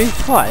must be really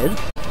tired.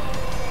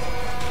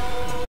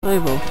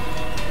 Maybe.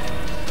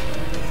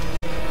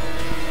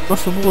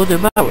 Must have worn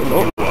him out a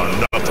lot. You are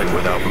nothing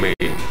without me.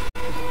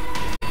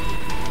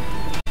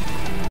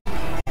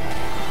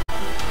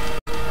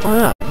 I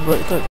am, but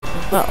it don't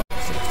matter.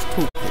 It's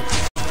talking.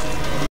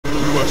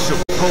 You are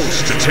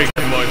supposed to take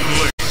my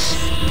place.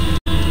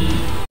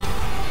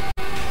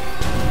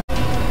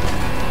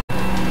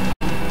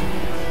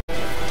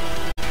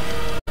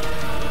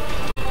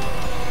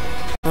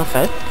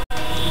 Okay.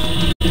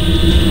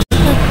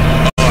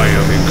 I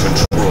am in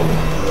control.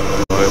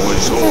 I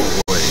was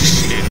always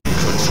in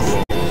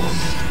control.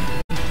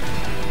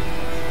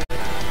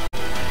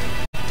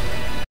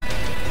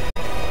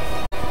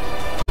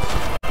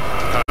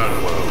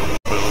 Hanwell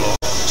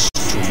belongs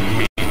to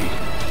me.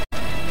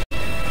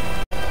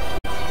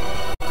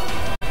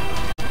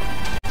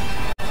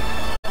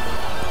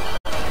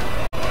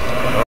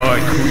 I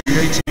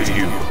created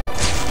you.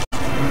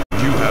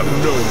 You have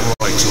no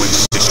right to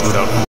exist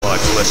without my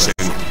blessing.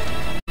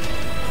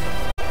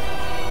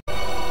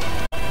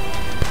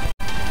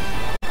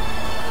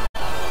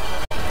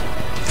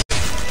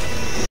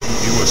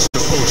 You were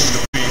supposed to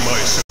be my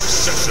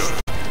successor.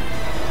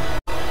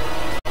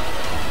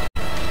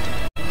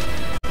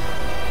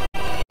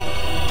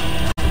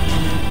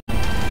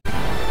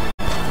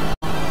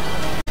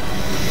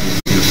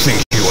 You think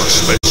you are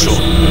special?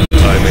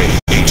 I made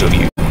 8 of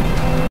you.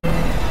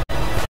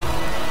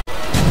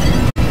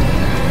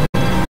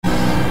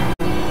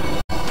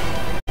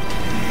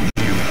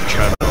 You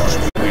cannot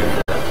win.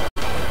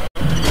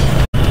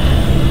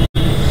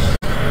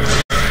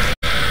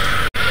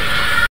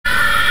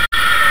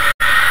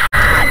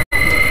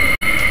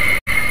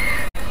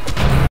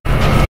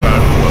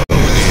 Hanwell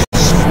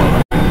is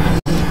mine.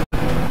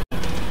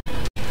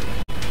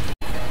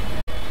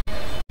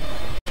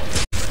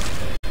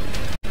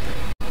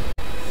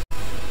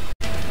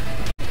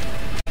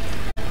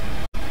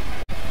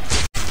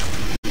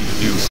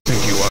 You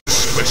think you are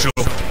special?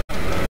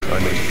 I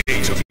made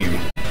 8 of you.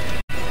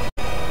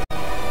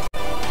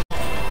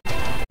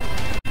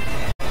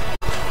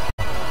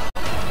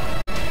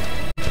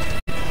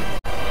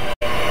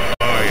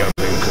 I am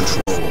in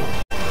control.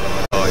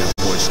 I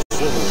was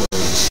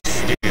always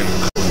in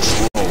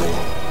control.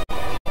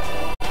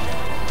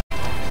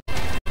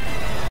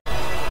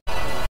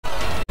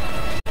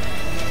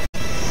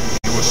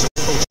 You were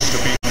supposed to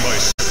be my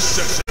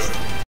successor.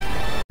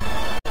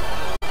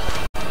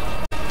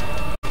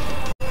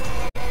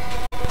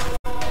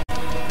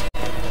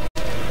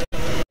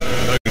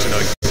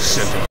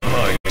 99% of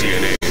my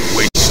DNA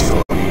wasted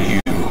on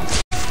you.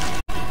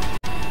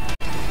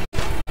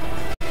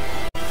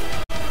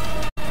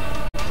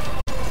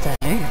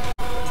 Dang.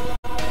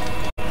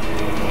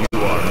 You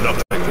are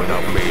nothing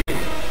without me.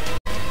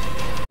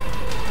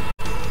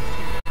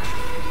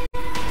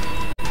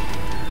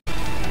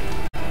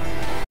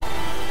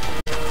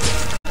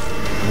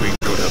 We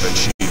could have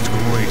achieved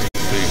great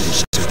things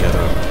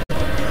together.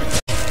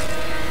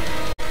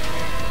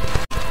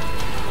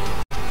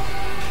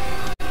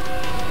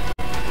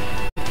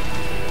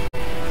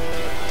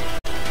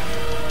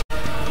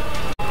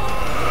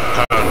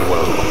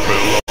 Hanwell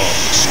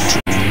belongs to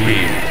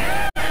me.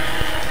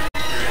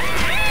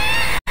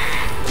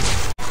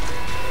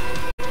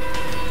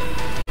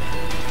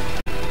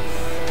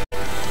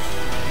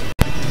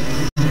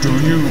 Do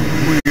you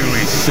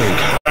really think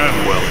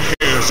Hanwell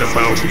cares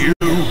about you?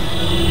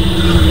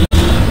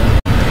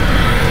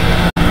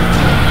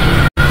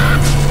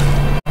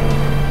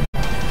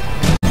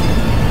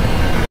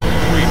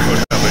 We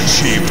could have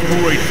achieved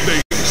great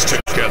things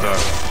together.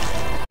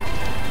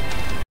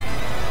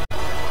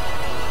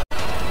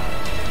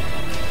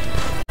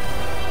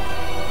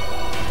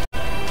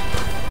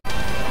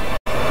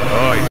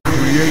 I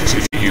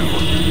created you.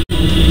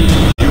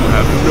 You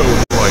have no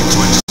right to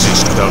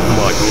exist without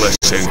my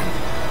blessing.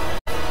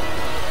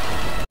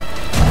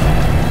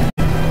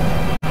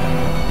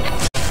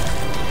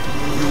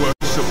 You are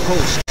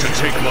supposed to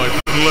take my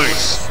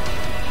place.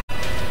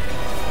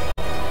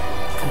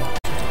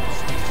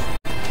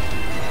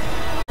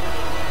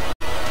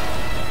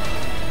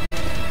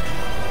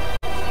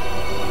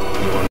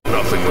 You are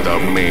nothing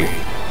without me.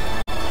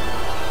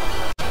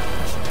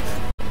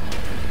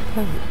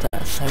 Oh,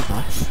 that's so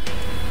nice.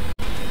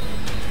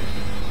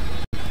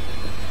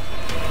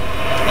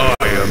 I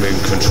am in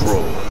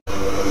control.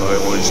 I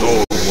was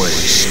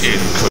always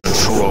in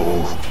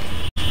control.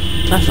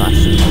 That's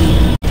nice.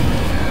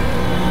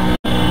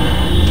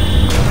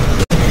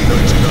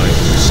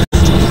 99%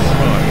 of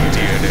my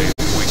DNA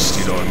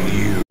wasted on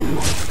you.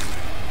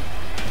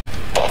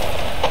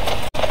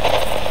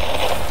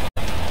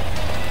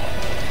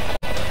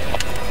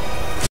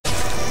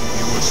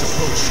 You were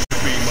supposed to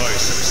be my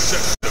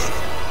successor.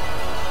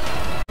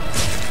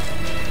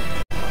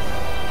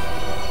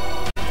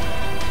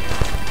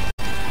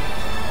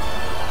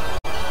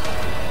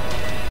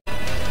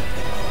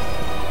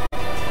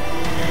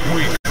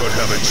 We could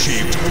have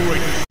achieved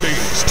great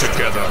things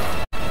together.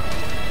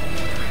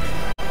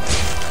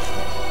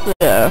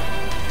 Yeah.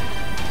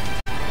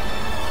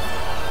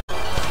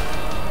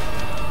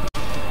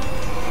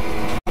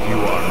 You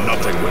are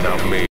nothing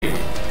without me.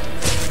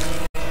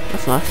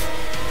 That's nice.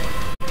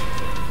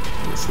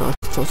 That's nice.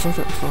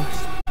 That's nice.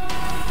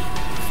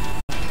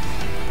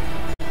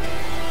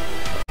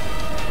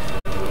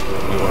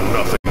 You are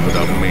nothing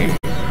without me.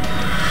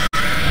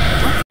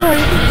 Sorry,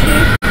 thank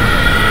you.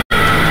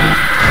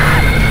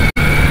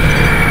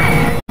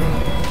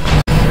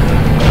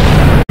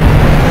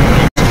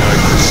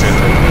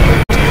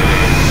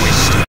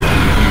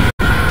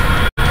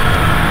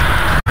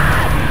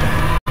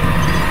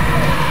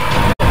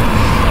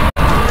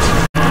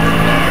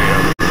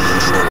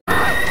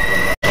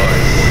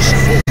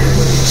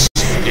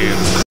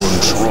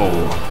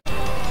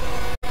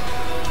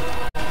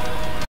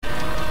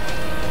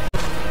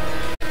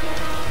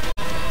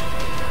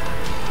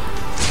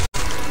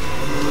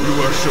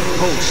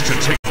 Supposed to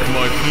take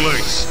my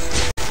place.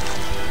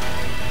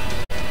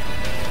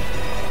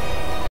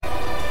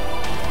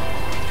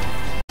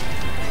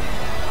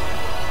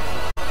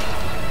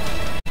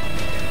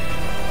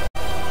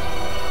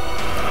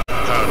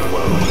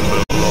 Hanwell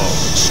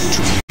belongs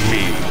to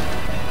me.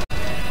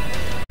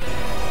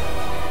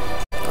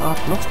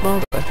 I've lost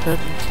my weapon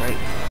trait.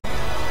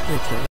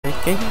 Need to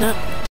regain that.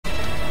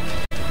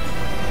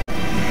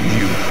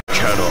 You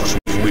cannot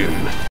win.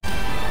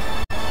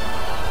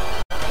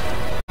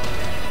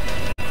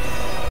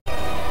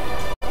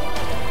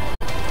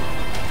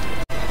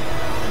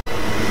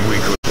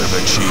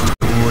 Achieved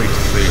great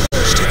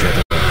things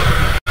together.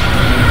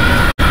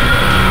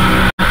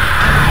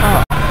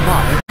 Oh, no.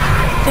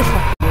 It's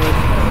not good.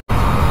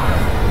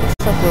 It's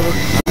not good.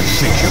 You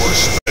think you are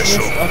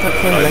special? Yes, I don't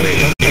care I later.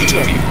 made 8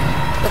 of you.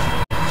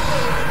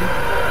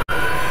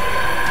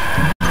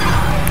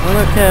 I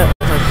don't care.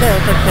 I don't care.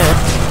 I don't care.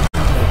 I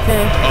don't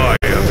care. I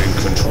am in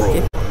control.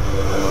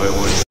 I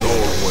was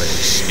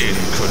always in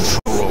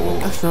control.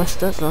 That's nice.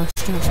 That's nice.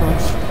 That's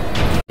nice.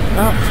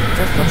 Oh,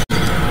 that's nice.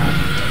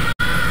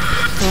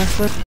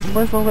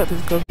 Where's my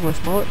weapons gone?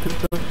 Where's my weapons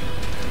gone?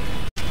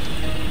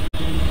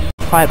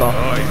 Fiber.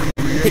 I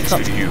Pick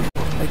up. created you.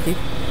 Thank you.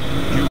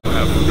 You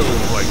have no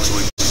right to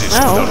exist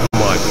Ow. without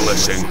my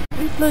blessing.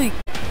 Who's bloody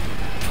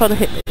trying to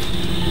hit me?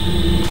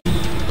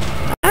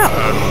 Ow!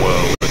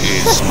 Hanwell What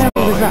is the hell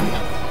was mine. that?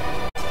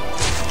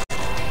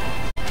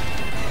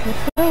 The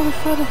hell was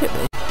trying to hit me?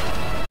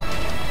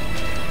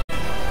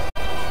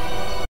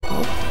 I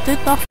did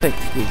nothing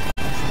to you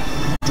guys.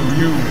 Do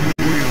you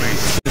really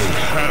think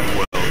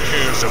Hanwell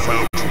cares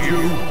about you?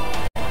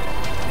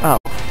 Oh,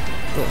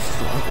 that's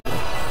not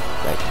good.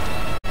 Right.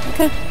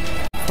 Okay.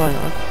 Fine, I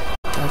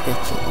get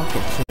it.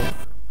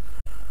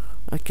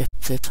 I get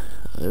it.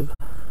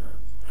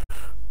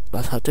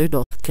 But I do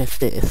not get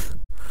this.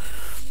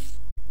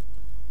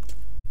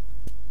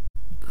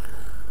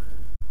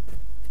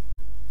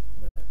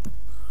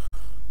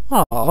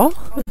 Aww,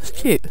 that's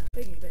cute.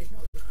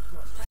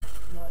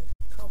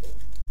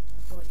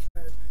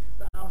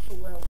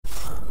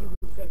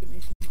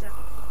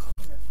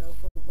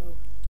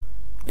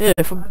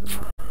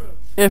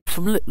 Yeah,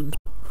 from Litton.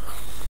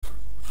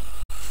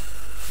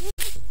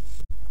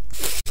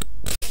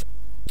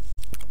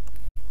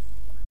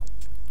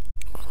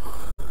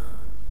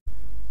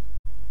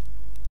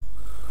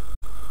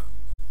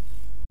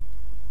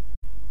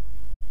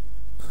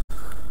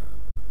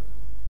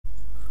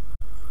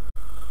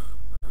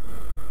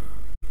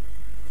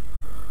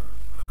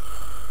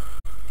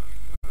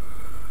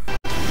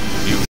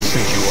 You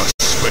think you are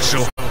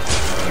special?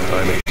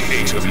 I made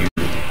 8 of you.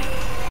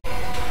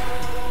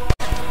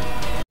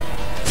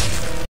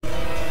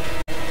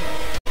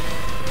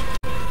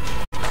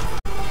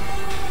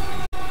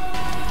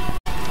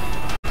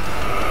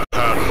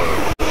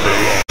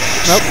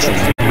 Nope. To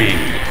me.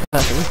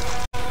 Personally.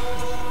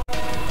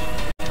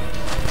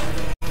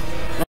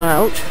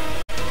 Ouch.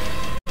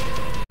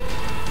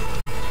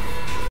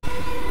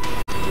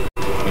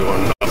 You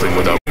are nothing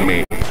without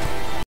me.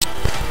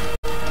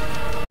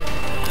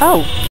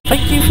 Oh,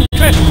 thank you for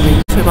directing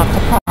me to my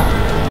papa.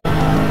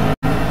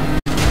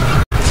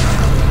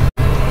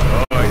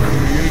 I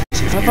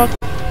created you. Have I...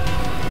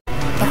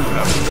 You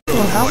have no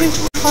Well, how right is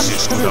to punch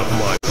exist gonna without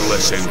my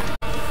blessing.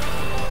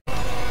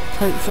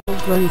 take some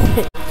bloody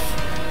hits?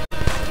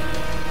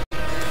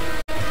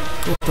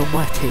 God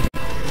almighty.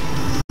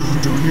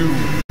 Do you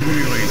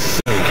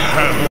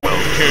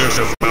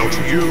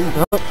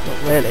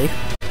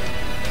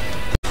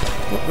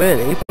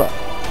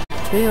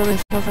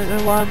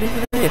time is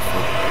this?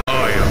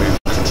 I am in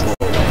control.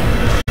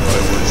 I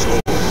was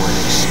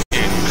always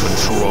in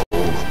control.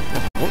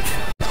 Ouch.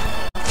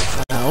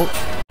 Ouch.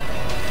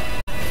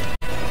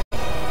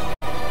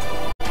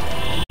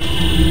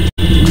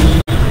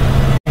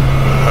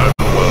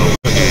 Hanwell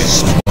is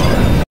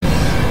mine.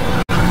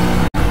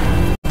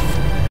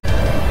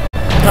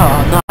 Oh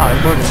no,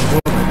 running.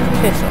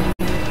 Piss off.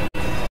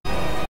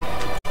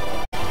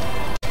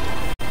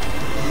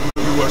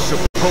 You are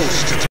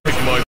supposed to take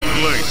my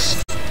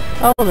place.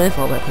 Oh, there's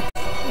my weapon.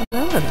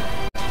 Oh.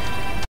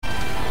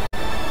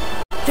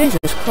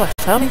 Jesus Christ,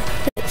 how many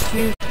hits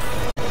you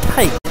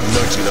take?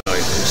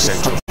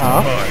 99% of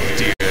my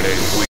DNA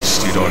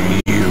wasted on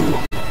you.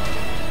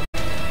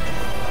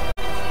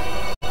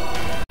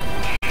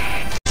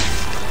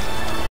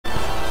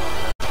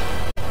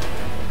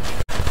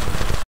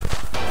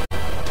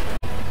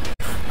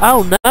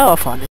 Oh no, I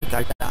finally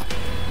go down.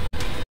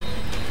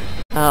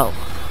 Oh.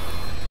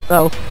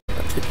 Oh,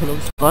 that took a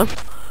long time.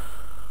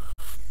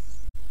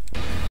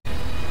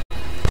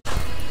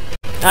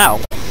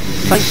 Ow.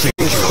 Thank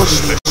you for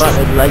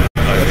running late. I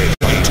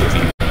hated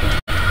you.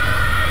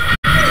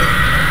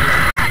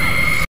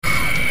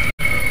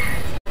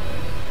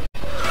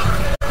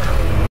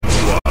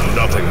 You are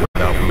nothing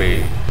without me.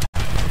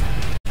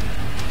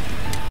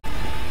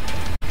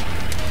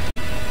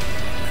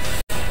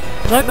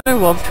 I don't know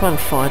what I'm trying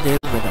to find in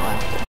when I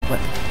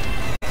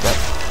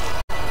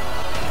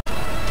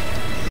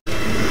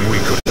We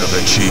could have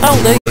achieved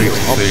there great you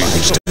are.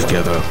 things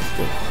together.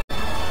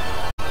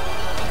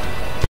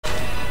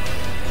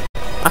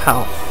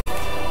 Ow.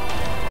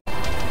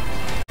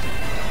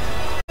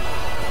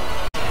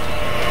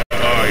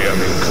 I am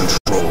in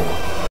control.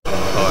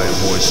 I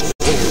was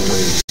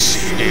always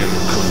in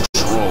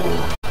control.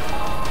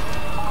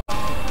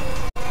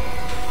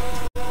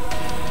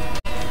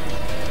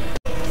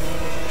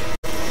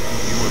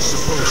 You were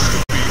supposed to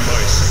be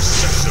my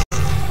successor.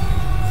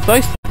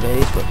 Supposed to be,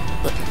 but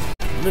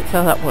look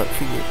how that worked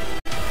for you.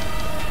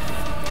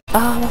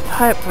 Ah, my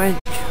pipe wrench.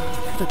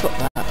 Should have got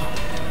that.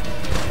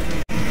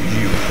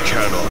 You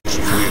cannot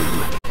win.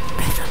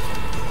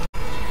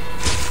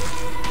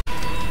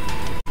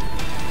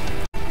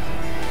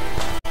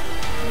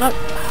 No.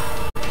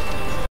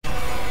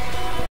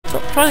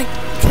 Stop trying to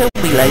kill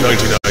me, lady.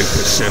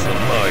 99% of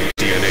my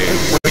DNA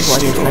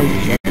wasted on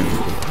you.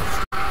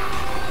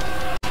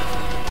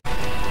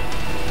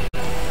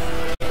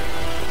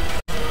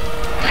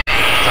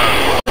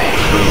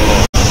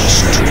 Belongs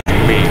to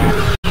me.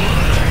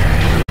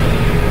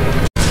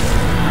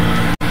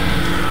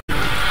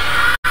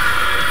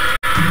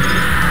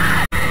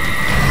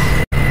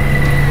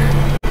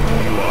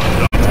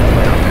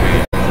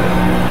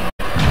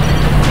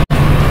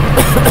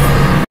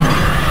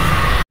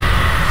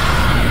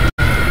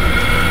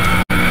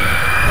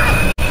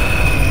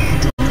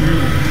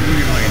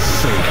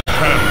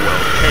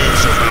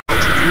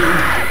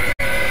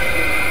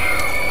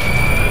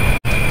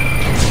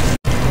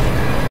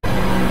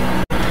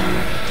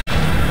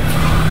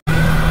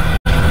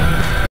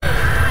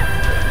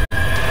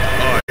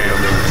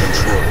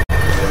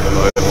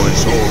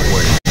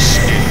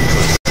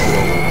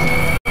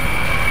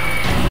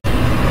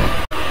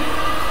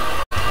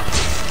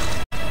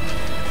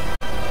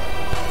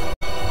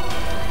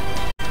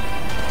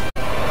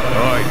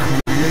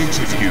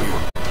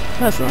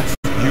 That's nice.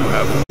 You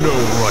have no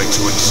right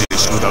to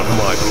exist without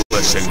my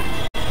blessing.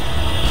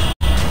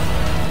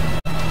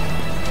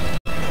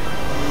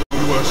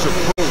 You are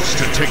supposed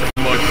to take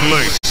my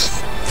place.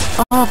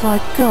 Oh my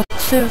god,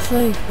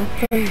 seriously?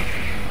 Okay.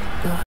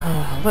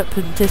 Oh,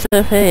 weapon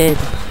disappeared.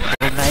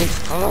 Oh, mate.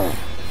 Oh.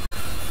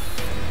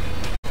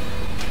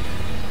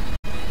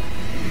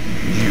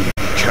 You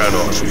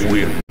cannot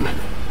win.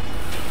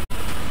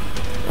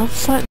 I'm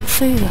starting to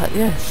see that,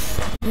 yes.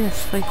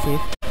 Yes, thank you.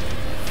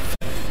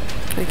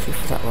 Thank you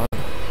for that one.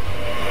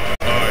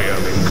 I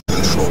am in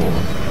control.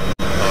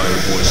 I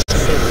was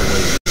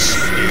always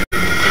in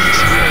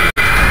control.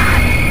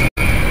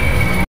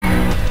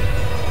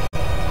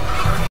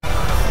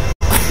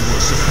 You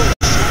were supposed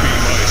to be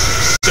my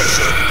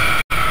successor.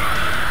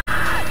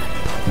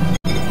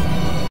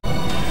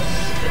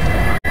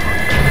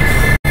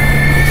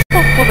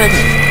 Stop woman!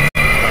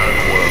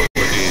 Hanwell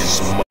is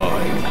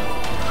mine.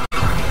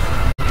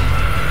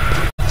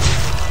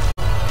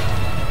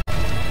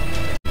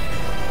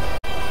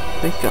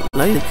 We've got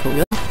loads of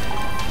you.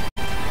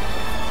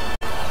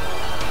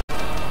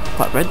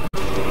 Quite red.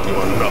 You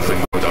are nothing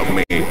without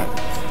me.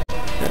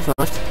 That's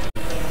nice.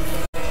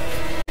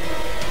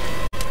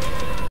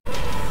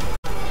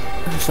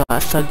 That's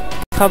nice, so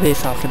come here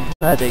so I can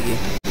murder you.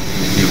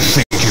 You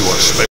think you are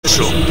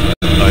special?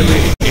 I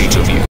made 8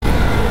 of you.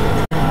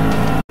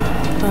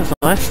 That's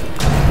nice.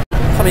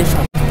 Come here so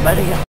I can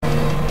murder you.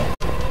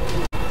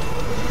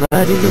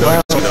 Murder you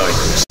well.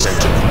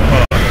 99% of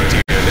my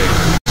DNA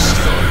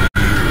is on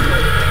you.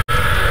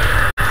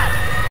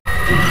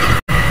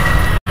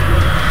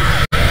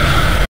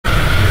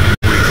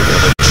 We could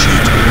have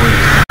achieved great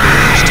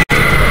things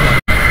together.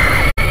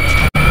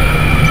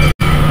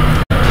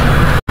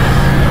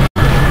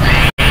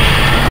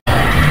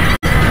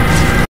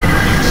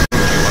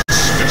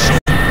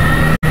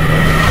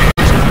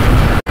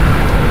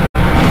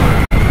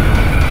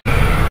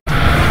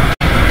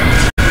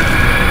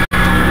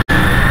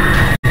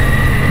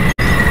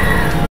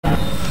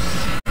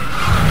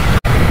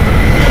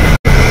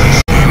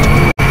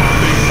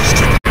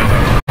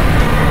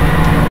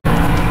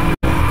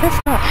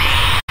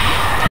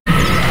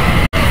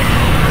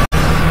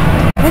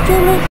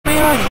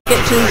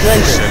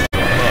 later.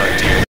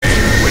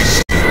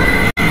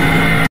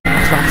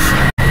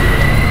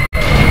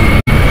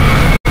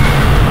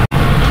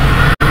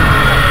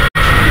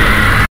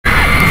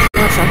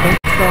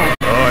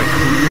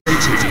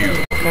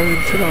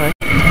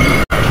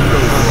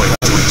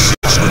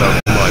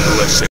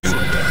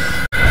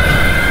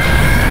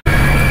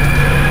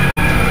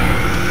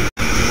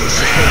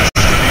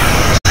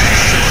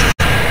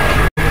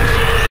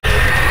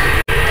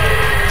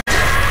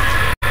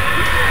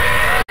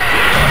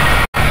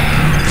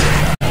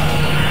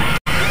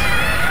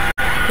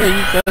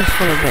 You guys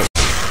follow me.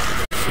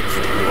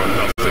 You are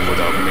nothing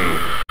without me.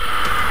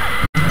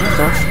 That's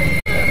us.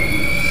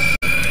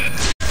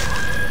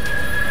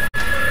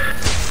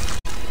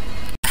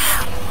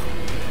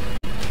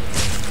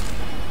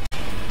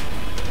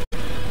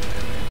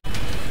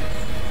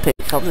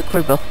 Pick up the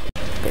cribble.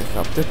 Pick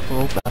up the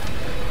crowbar.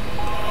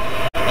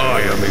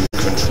 I am in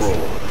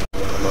control.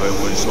 I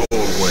was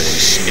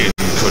always in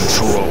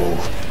control.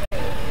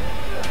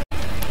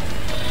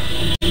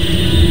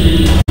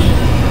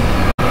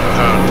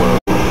 Hanwell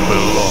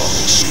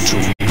belongs to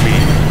me.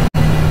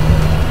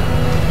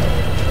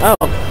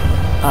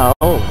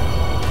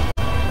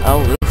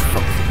 Oh, this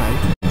fucks me.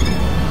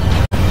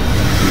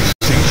 You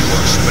think you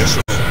are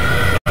special?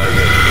 I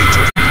hate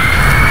it.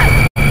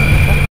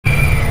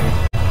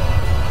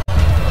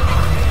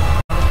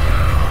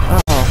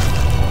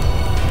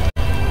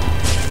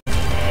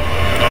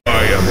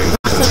 I am in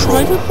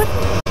control.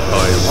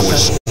 I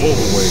was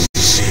always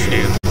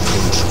in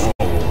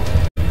control.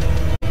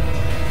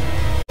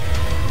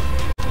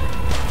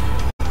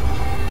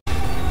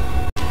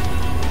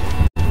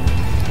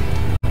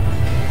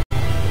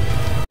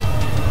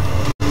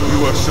 You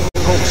are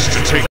supposed to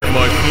take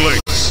my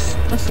place.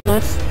 That's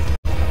nice.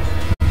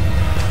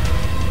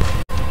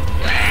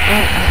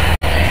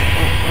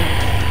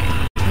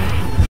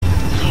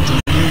 Do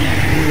you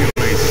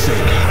really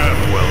think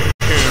Hanwell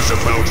cares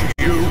about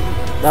you?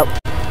 Nope.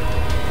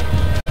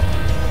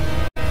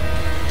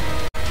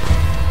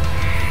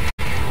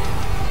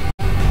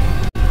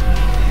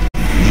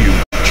 You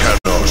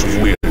cannot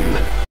win.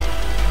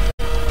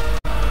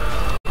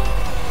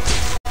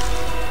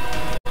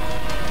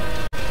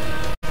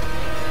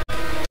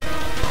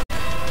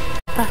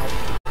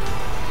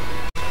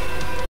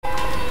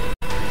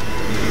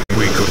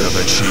 We could have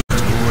achieved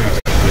great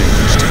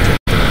things together.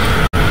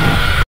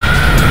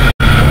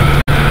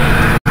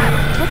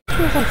 What's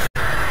your voice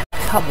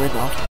coming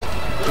off?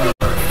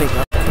 Thing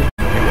up to.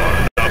 You are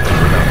nothing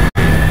without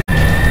me.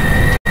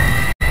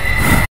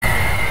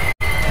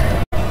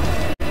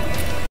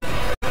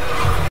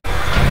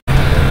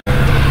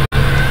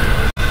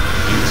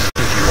 You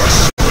think you are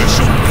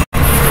special?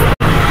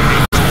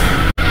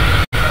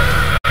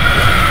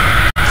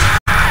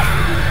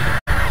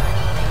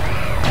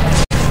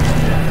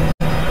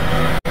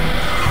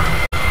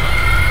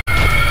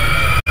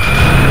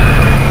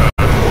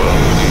 Hanwell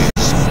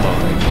is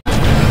mine.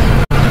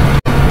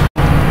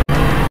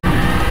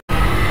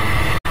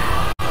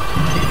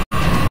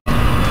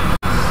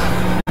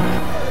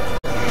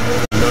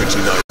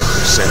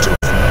 99% of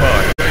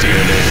my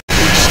DNA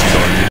wasted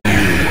on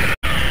you.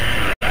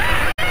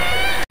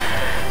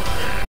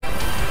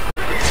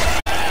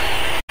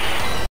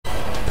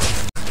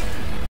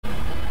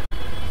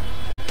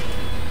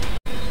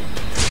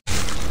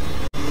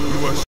 You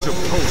are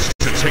supposed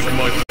to take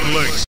my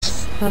place.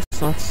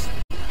 That's nice.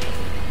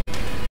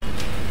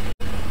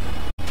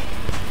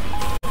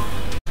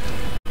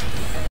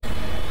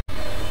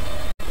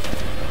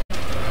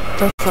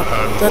 That's not.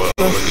 Hanwell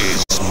That's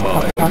is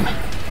mine.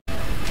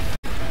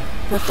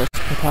 That's nice,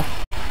 Papa.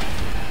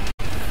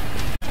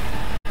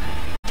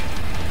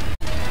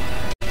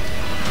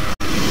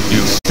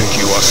 You think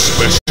you are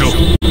special?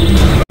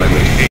 I'm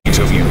in hate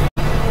of you.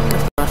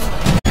 That's nice.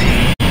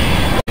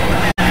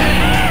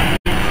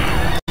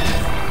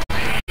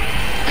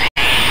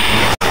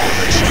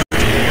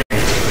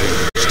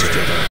 Things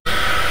together.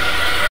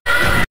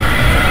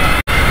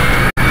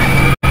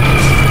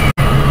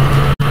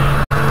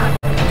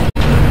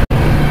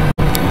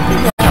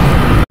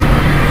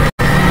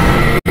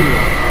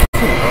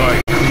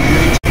 I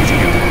created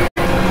you.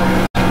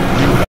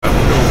 You have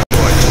no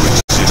right to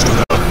exist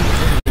without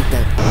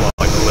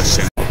my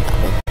blessing.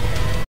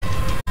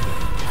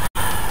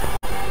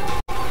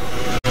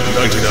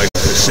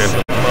 99%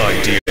 of my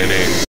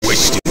DNA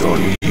wasted on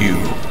you.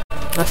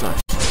 That's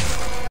nice.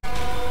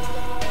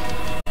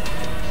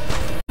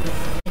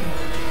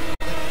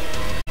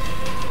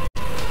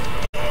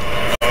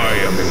 I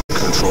am in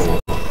control.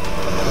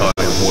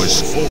 I was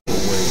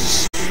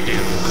always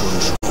in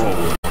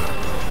control.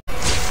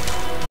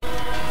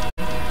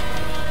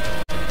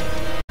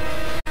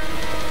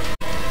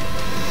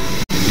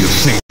 You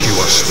think you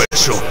are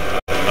special?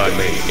 I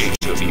made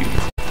 8 of you.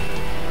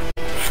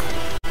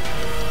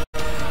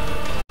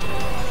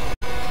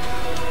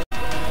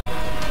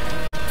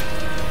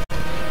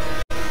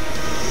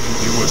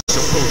 You were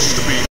supposed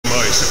to be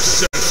my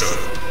successor.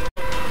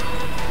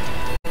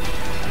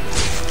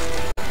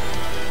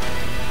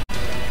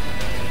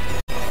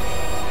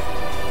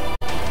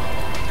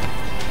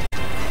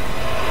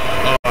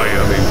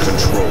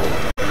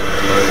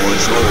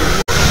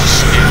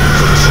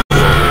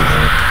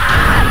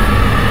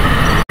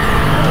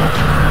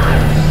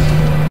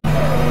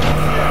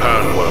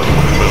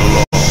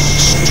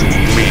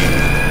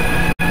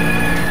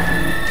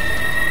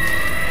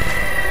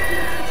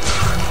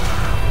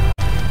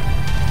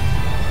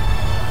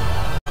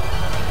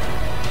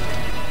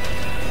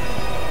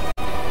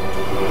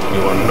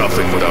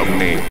 without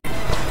me.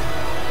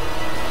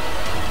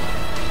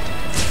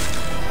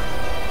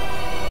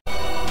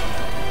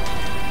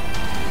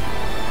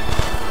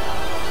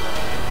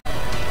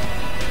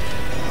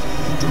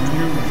 Do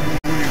you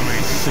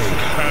really think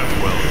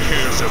Hanwell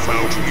cares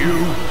about you?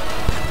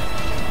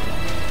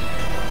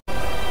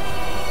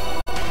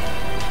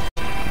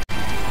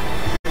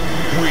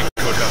 We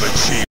could have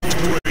achieved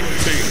great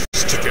things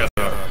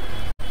together.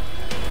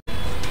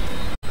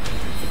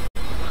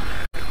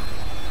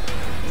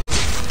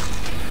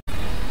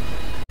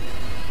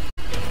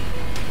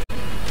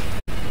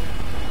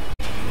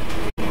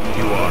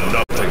 You are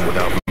nothing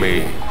without me.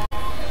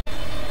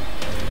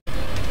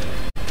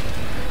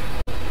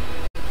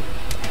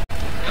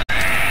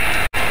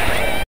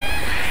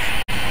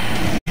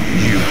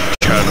 You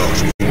cannot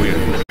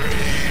win.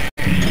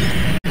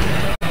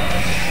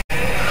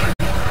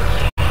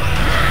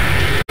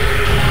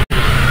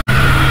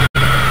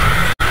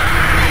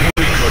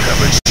 We could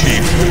have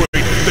achieved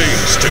great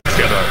things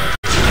together.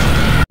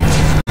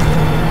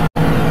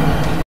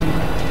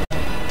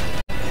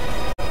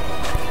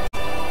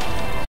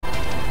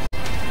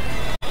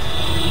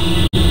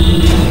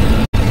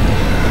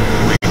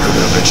 We could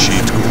have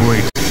achieved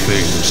great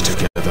things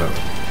together.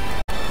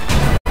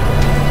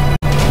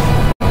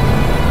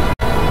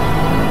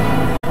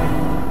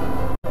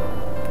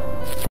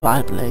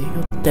 Finally,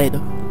 you're dead.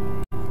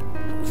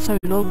 So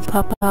long,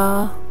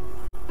 Papa.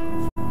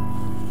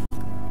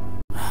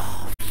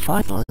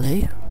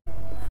 Finally.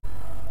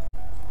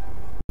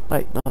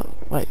 Wait, no,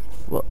 wait,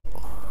 what?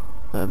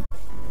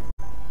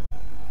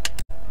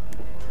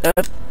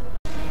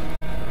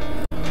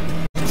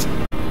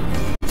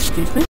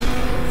 Excuse me?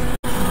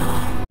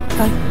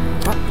 Okay,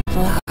 what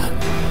that?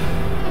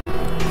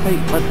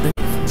 Wait, one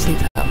minute, see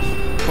that.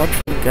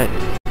 Wonderful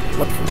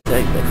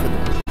game, Nathan.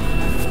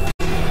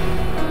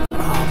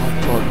 Oh my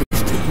god,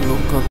 this took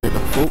longer than I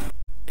thought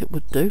it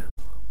would do.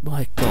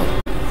 My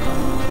god.